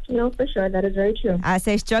 No, for sure. That is very true. I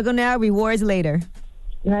say struggle now, rewards later.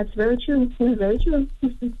 That's very true. That's very true.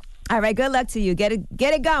 All right, good luck to you. Get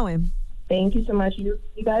it going. Thank you so much. You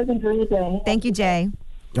guys enjoy your day. Thank you, Jay.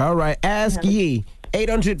 All right, Ask Yee.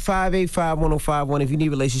 800-585-1051. If you need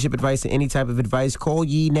relationship advice or any type of advice, call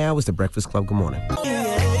Yee now. It's the Breakfast Club. Good morning.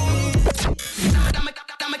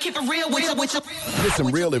 Get some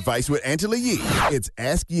real advice with Angela Yee. It's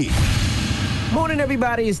Ask Yee. Morning,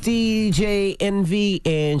 everybody. It's DJ NV,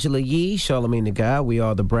 Angela Yee, Charlamagne the Guy. We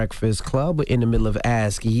are the Breakfast Club. We're in the middle of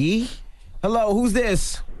Ask Yee. Hello, who's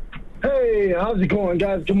this? Hey, how's it going,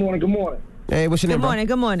 guys? Good morning, good morning. Hey, what's your name, bro?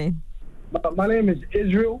 Good morning. My name is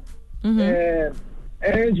Israel, and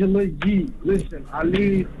Angela Yee. Listen, I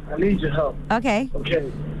need your help. Okay.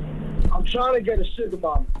 Okay. I'm trying to get a sugar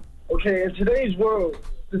mama. Okay, in today's world,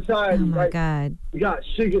 society, right? God. You got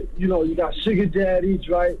sugar daddies,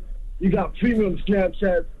 right? You got premium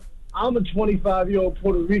Snapchats. I'm a 25-year-old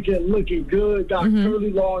Puerto Rican looking good, got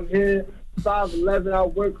curly long hair, 5'11", I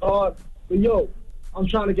work hard. But yo, I'm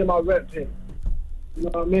trying to get my rep paid. You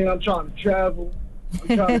know what I mean? I'm trying to travel.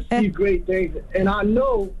 I'm trying to see great things. And I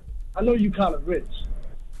know you kind of rich.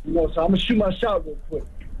 You know, so I'm going to shoot my shot real quick.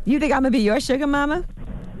 You think I'm going to be your sugar mama?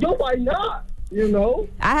 No, why not? You know?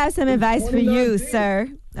 I have some advice for you, sir.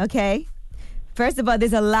 Okay? First of all,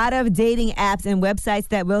 there's a lot of dating apps and websites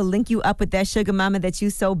that will link you up with that sugar mama that you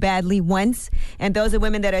so badly want. And those are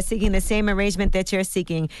women that are seeking the same arrangement that you're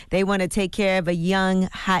seeking. They want to take care of a young,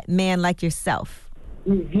 hot man like yourself.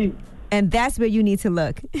 And that's where you need to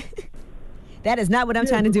look. That is not what I'm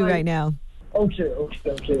trying to do right now. Okay.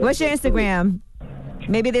 What's your Instagram?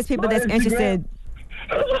 Maybe there's people that's interested.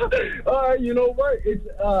 You know what? It's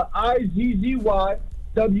IZZYWTHE.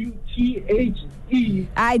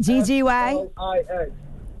 IGGY?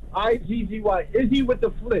 IZZY. Izzy with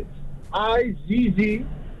the flicks. IZZYWTHEFLIX.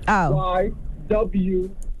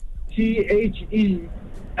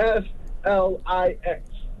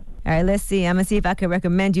 All right, let's see. I'm going to see if I can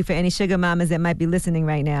recommend you for any sugar mamas that might be listening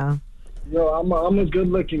right now. Yo, I'm a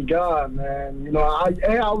good-looking guy, man. You know, I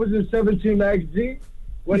was in 17 magazine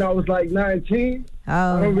when I was like 19.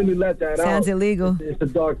 Oh, I don't really let that out. Sounds illegal. It's a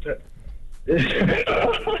dark time.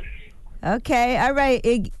 Okay, all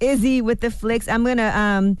right. Izzy with the flicks. I'm going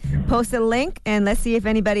to post a link, and let's see if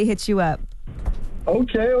anybody hits you up.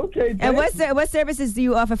 Okay. And what services do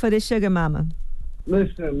you offer for this sugar mama?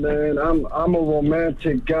 Listen, man, I'm a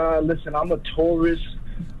romantic guy. Listen, I'm a tourist,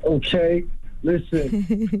 okay?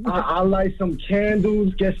 Listen, I light some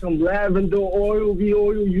candles, get some lavender oil,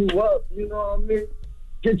 re-oil you up, you know what I mean?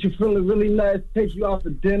 Get you feeling really nice, take you out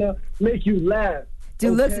for dinner, make you laugh.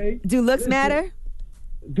 Do looks matter?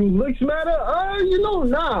 Do looks matter?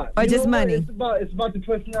 Nah. Or just money? It's about the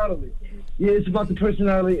personality. Yeah, it's about the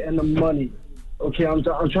personality and the money. Okay, I'm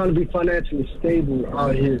trying to be financially stable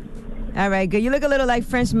out here. All right, good. You look a little like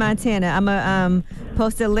French Montana. I'm going to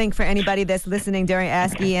post a link for anybody that's listening during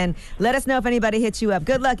ASCII, and let us know if anybody hits you up.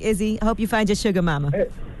 Good luck, Izzy. I hope you find your sugar mama.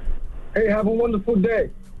 Hey, have a wonderful day.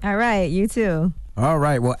 All right, you too. All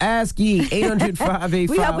right, well, ASCII, 800-585-1051.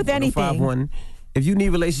 We help with anything. If you need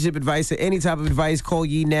relationship advice or any type of advice, call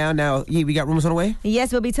Yee now. Now, Yee, we got rumors on the way?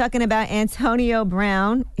 Yes, we'll be talking about Antonio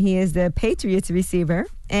Brown. He is the Patriots receiver,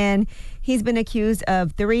 and he's been accused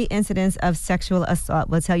of 3 incidents of sexual assault.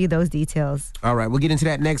 We'll tell you those details. All right, we'll get into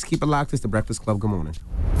that next. Keep it locked. It's The Breakfast Club. Good morning.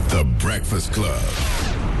 The Breakfast Club.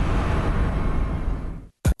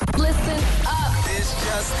 Listen up. It's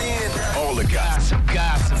just in. All the gossip.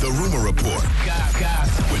 The Rumor Report.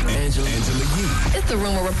 Gossip. With Angela Yee. It's The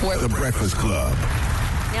Rumor Report. The Breakfast Club.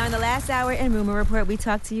 Now, in the last hour in Rumor Report, we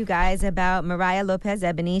talked to you guys about Mariah Lopez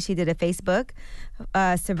Ebony. She did a Facebook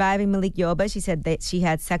surviving Malik Yoba. She said that she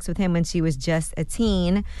had sex with him when she was just a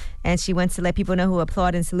teen, and she wants to let people know who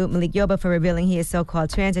applaud and salute Malik Yoba for revealing he is so-called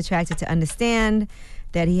trans attracted to understand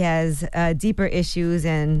that he has deeper issues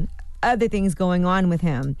and other things going on with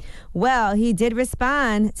him. Well, he did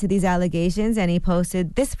respond to these allegations, and he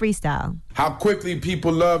posted this freestyle. How quickly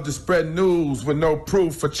people love to spread news with no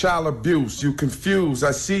proof for child abuse. You confuse, I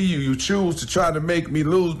see you. You choose to try to make me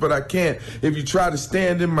lose, but I can't. If you try to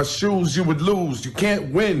stand in my shoes, you would lose. You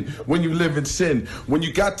can't win when you live in sin. When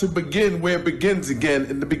you got to begin where it begins again.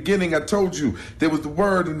 In the beginning, I told you there was the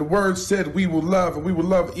word, and the word said we will love, and we will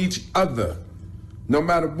love each other. No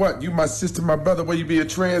matter what, you my sister, my brother, whether you be a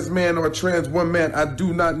trans man or a trans woman, I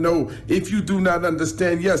do not know. If you do not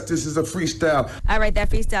understand, yes, this is a freestyle. All right, that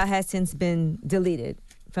freestyle has since been deleted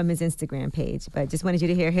from his Instagram page, but just wanted you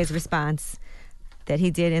to hear his response that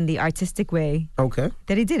he did in the artistic way. Okay.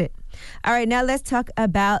 That he did it. All right, now let's talk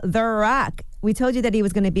about The Rock. We told you that he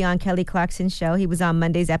was going to be on Kelly Clarkson's show. He was on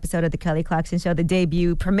Monday's episode of the Kelly Clarkson Show, the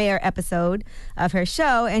debut premiere episode of her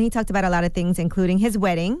show, and he talked about a lot of things, including his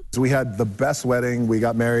wedding. So we had the best wedding. We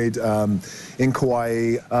got married in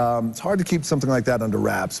Kauai. It's hard to keep something like that under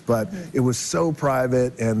wraps, but it was so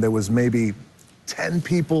private, and there was maybe 10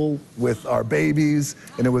 people with our babies,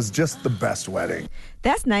 and it was just the best wedding.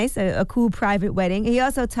 That's nice, a cool private wedding. He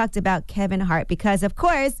also talked about Kevin Hart because, of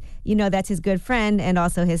course, you know that's his good friend and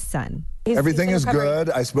also his son. Everything is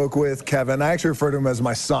good. I spoke with Kevin. I actually refer to him as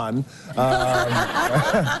my son.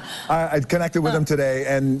 I connected with him today,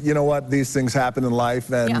 and you know what? These things happen in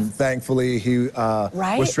life, and thankfully he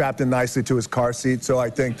was strapped in nicely to his car seat, so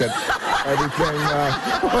I think that everything...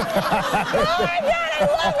 Oh my God, I love you!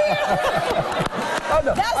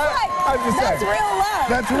 That's real love.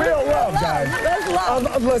 That's real love, guys. That's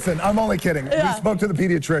love. Listen, I'm only kidding. We spoke to the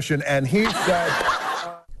pediatrician, and he said...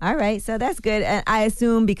 All right, so that's good. And I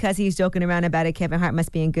assume because he's joking around about it, Kevin Hart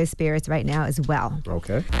must be in good spirits right now as well.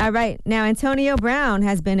 Okay. All right, now Antonio Brown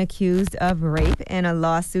has been accused of rape in a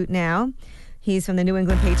lawsuit now. He's from the New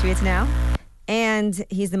England Patriots now. And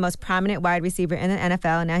he's the most prominent wide receiver in the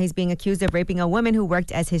NFL. Now he's being accused of raping a woman who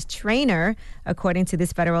worked as his trainer, according to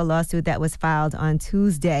this federal lawsuit that was filed on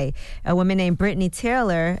Tuesday. A woman named Brittany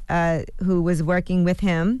Taylor, who was working with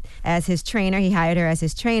him as his trainer, he hired her as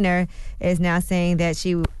his trainer, is now saying that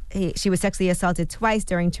she was sexually assaulted twice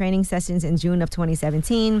during training sessions in June of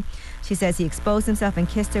 2017. She says he exposed himself and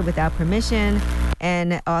kissed her without permission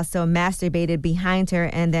and also masturbated behind her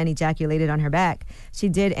and then ejaculated on her back. She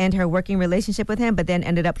did end her working relationship with him, but then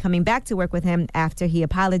ended up coming back to work with him after he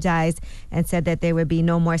apologized and said that there would be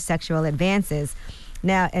no more sexual advances.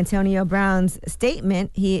 Now, Antonio Brown's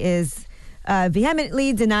statement, he is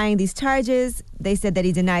vehemently denying these charges. They said that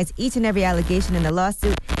he denies each and every allegation in the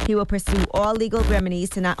lawsuit. He will pursue all legal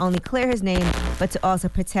remedies to not only clear his name, but to also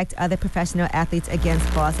protect other professional athletes against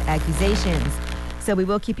false accusations. So we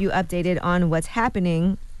will keep you updated on what's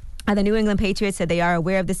happening. The New England Patriots said they are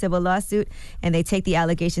aware of the civil lawsuit and they take the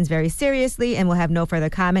allegations very seriously and will have no further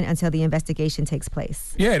comment until the investigation takes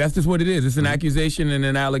place. Yeah, that's just what it is. It's an accusation and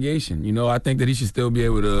an allegation. You know, I think that he should still be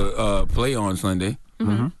able to play on Sunday.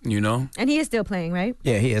 Mm-hmm. You know? And he is still playing, right?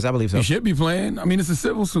 Yeah, he is. I believe so. He should be playing. I mean, it's a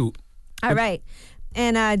civil suit. All right.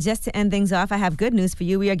 And just to end things off, I have good news for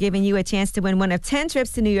you. We are giving you a chance to win one of 10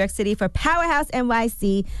 trips to New York City for Powerhouse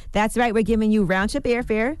NYC. That's right. We're giving you round-trip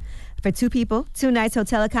airfare for 2 people, 2 nights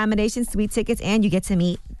hotel accommodations, suite tickets, and you get to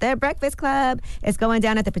meet the Breakfast Club. It's going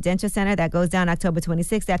down at the Prudential Center. That goes down October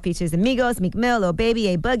 26th. That features Amigos, Meek Mill, Lil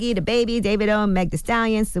Baby, A Boogie, The Baby, David O, Meg Thee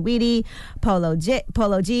Stallion, Saweetie, Polo G,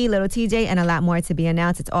 Little TJ, and a lot more to be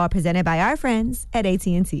announced. It's all presented by our friends at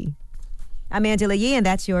AT&T. I'm Angela Yee, and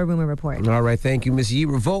that's your Rumor Report. All right, thank you, Ms. Yee.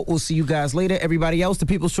 Revolt, we'll see you guys later. Everybody else, the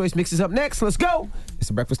People's Choice Mix is up next. Let's go. It's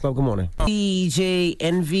the Breakfast Club. Good morning. DJ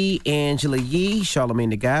Envy, Angela Yee, Charlamagne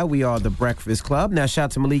the Guy. We are the Breakfast Club. Now, shout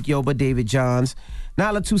out to Malik Yoba, David Johns,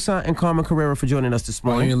 Nyla Toussaint and Carmen Carrera for joining us this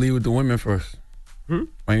morning. Why don't you lead with the women first? Why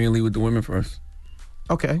don't you lead with the women first?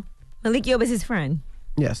 Okay. Malik Yoba is his friend.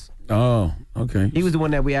 Yes. Oh, okay. He was the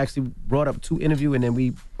one that we actually brought up to interview, and then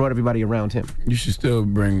we brought everybody around him. You should still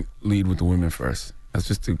lead with the women first. That's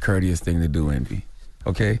just the courteous thing to do, Envy.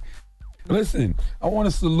 Okay? Listen, I want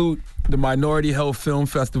to salute the Minority Health Film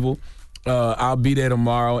Festival. I'll be there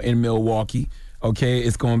tomorrow in Milwaukee. Okay?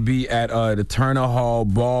 It's going to be at the Turner Hall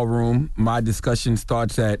Ballroom. My discussion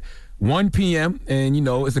starts at 1 p.m. And, you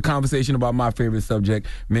know, it's a conversation about my favorite subject,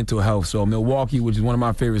 mental health. So Milwaukee, which is one of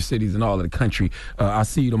my favorite cities in all of the country, I'll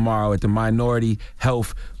see you tomorrow at the Minority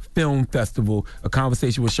Health Film Festival, a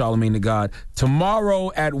conversation with Charlamagne the God.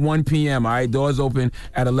 Tomorrow at 1 p.m., all right? Doors open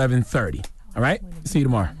at 11:30, all right? See you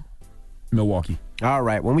tomorrow, Milwaukee. All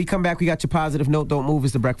right. When we come back, we got your positive note. Don't move.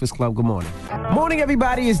 It's the Breakfast Club. Good morning. Morning,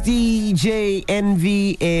 everybody. It's DJ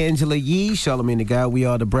Envy, Angela Yee, Charlamagne the God. We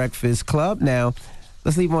are the Breakfast Club. Now,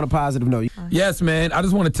 let's leave on a positive note. Yes, man. I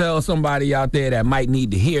just want to tell somebody out there that might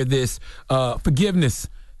need to hear this. Forgiveness,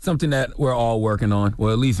 something that we're all working on,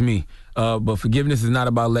 well, at least me. But forgiveness is not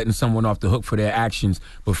about letting someone off the hook for their actions,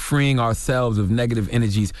 but freeing ourselves of negative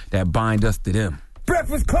energies that bind us to them.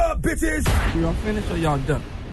 Breakfast Club, bitches! Y'all finished or y'all done?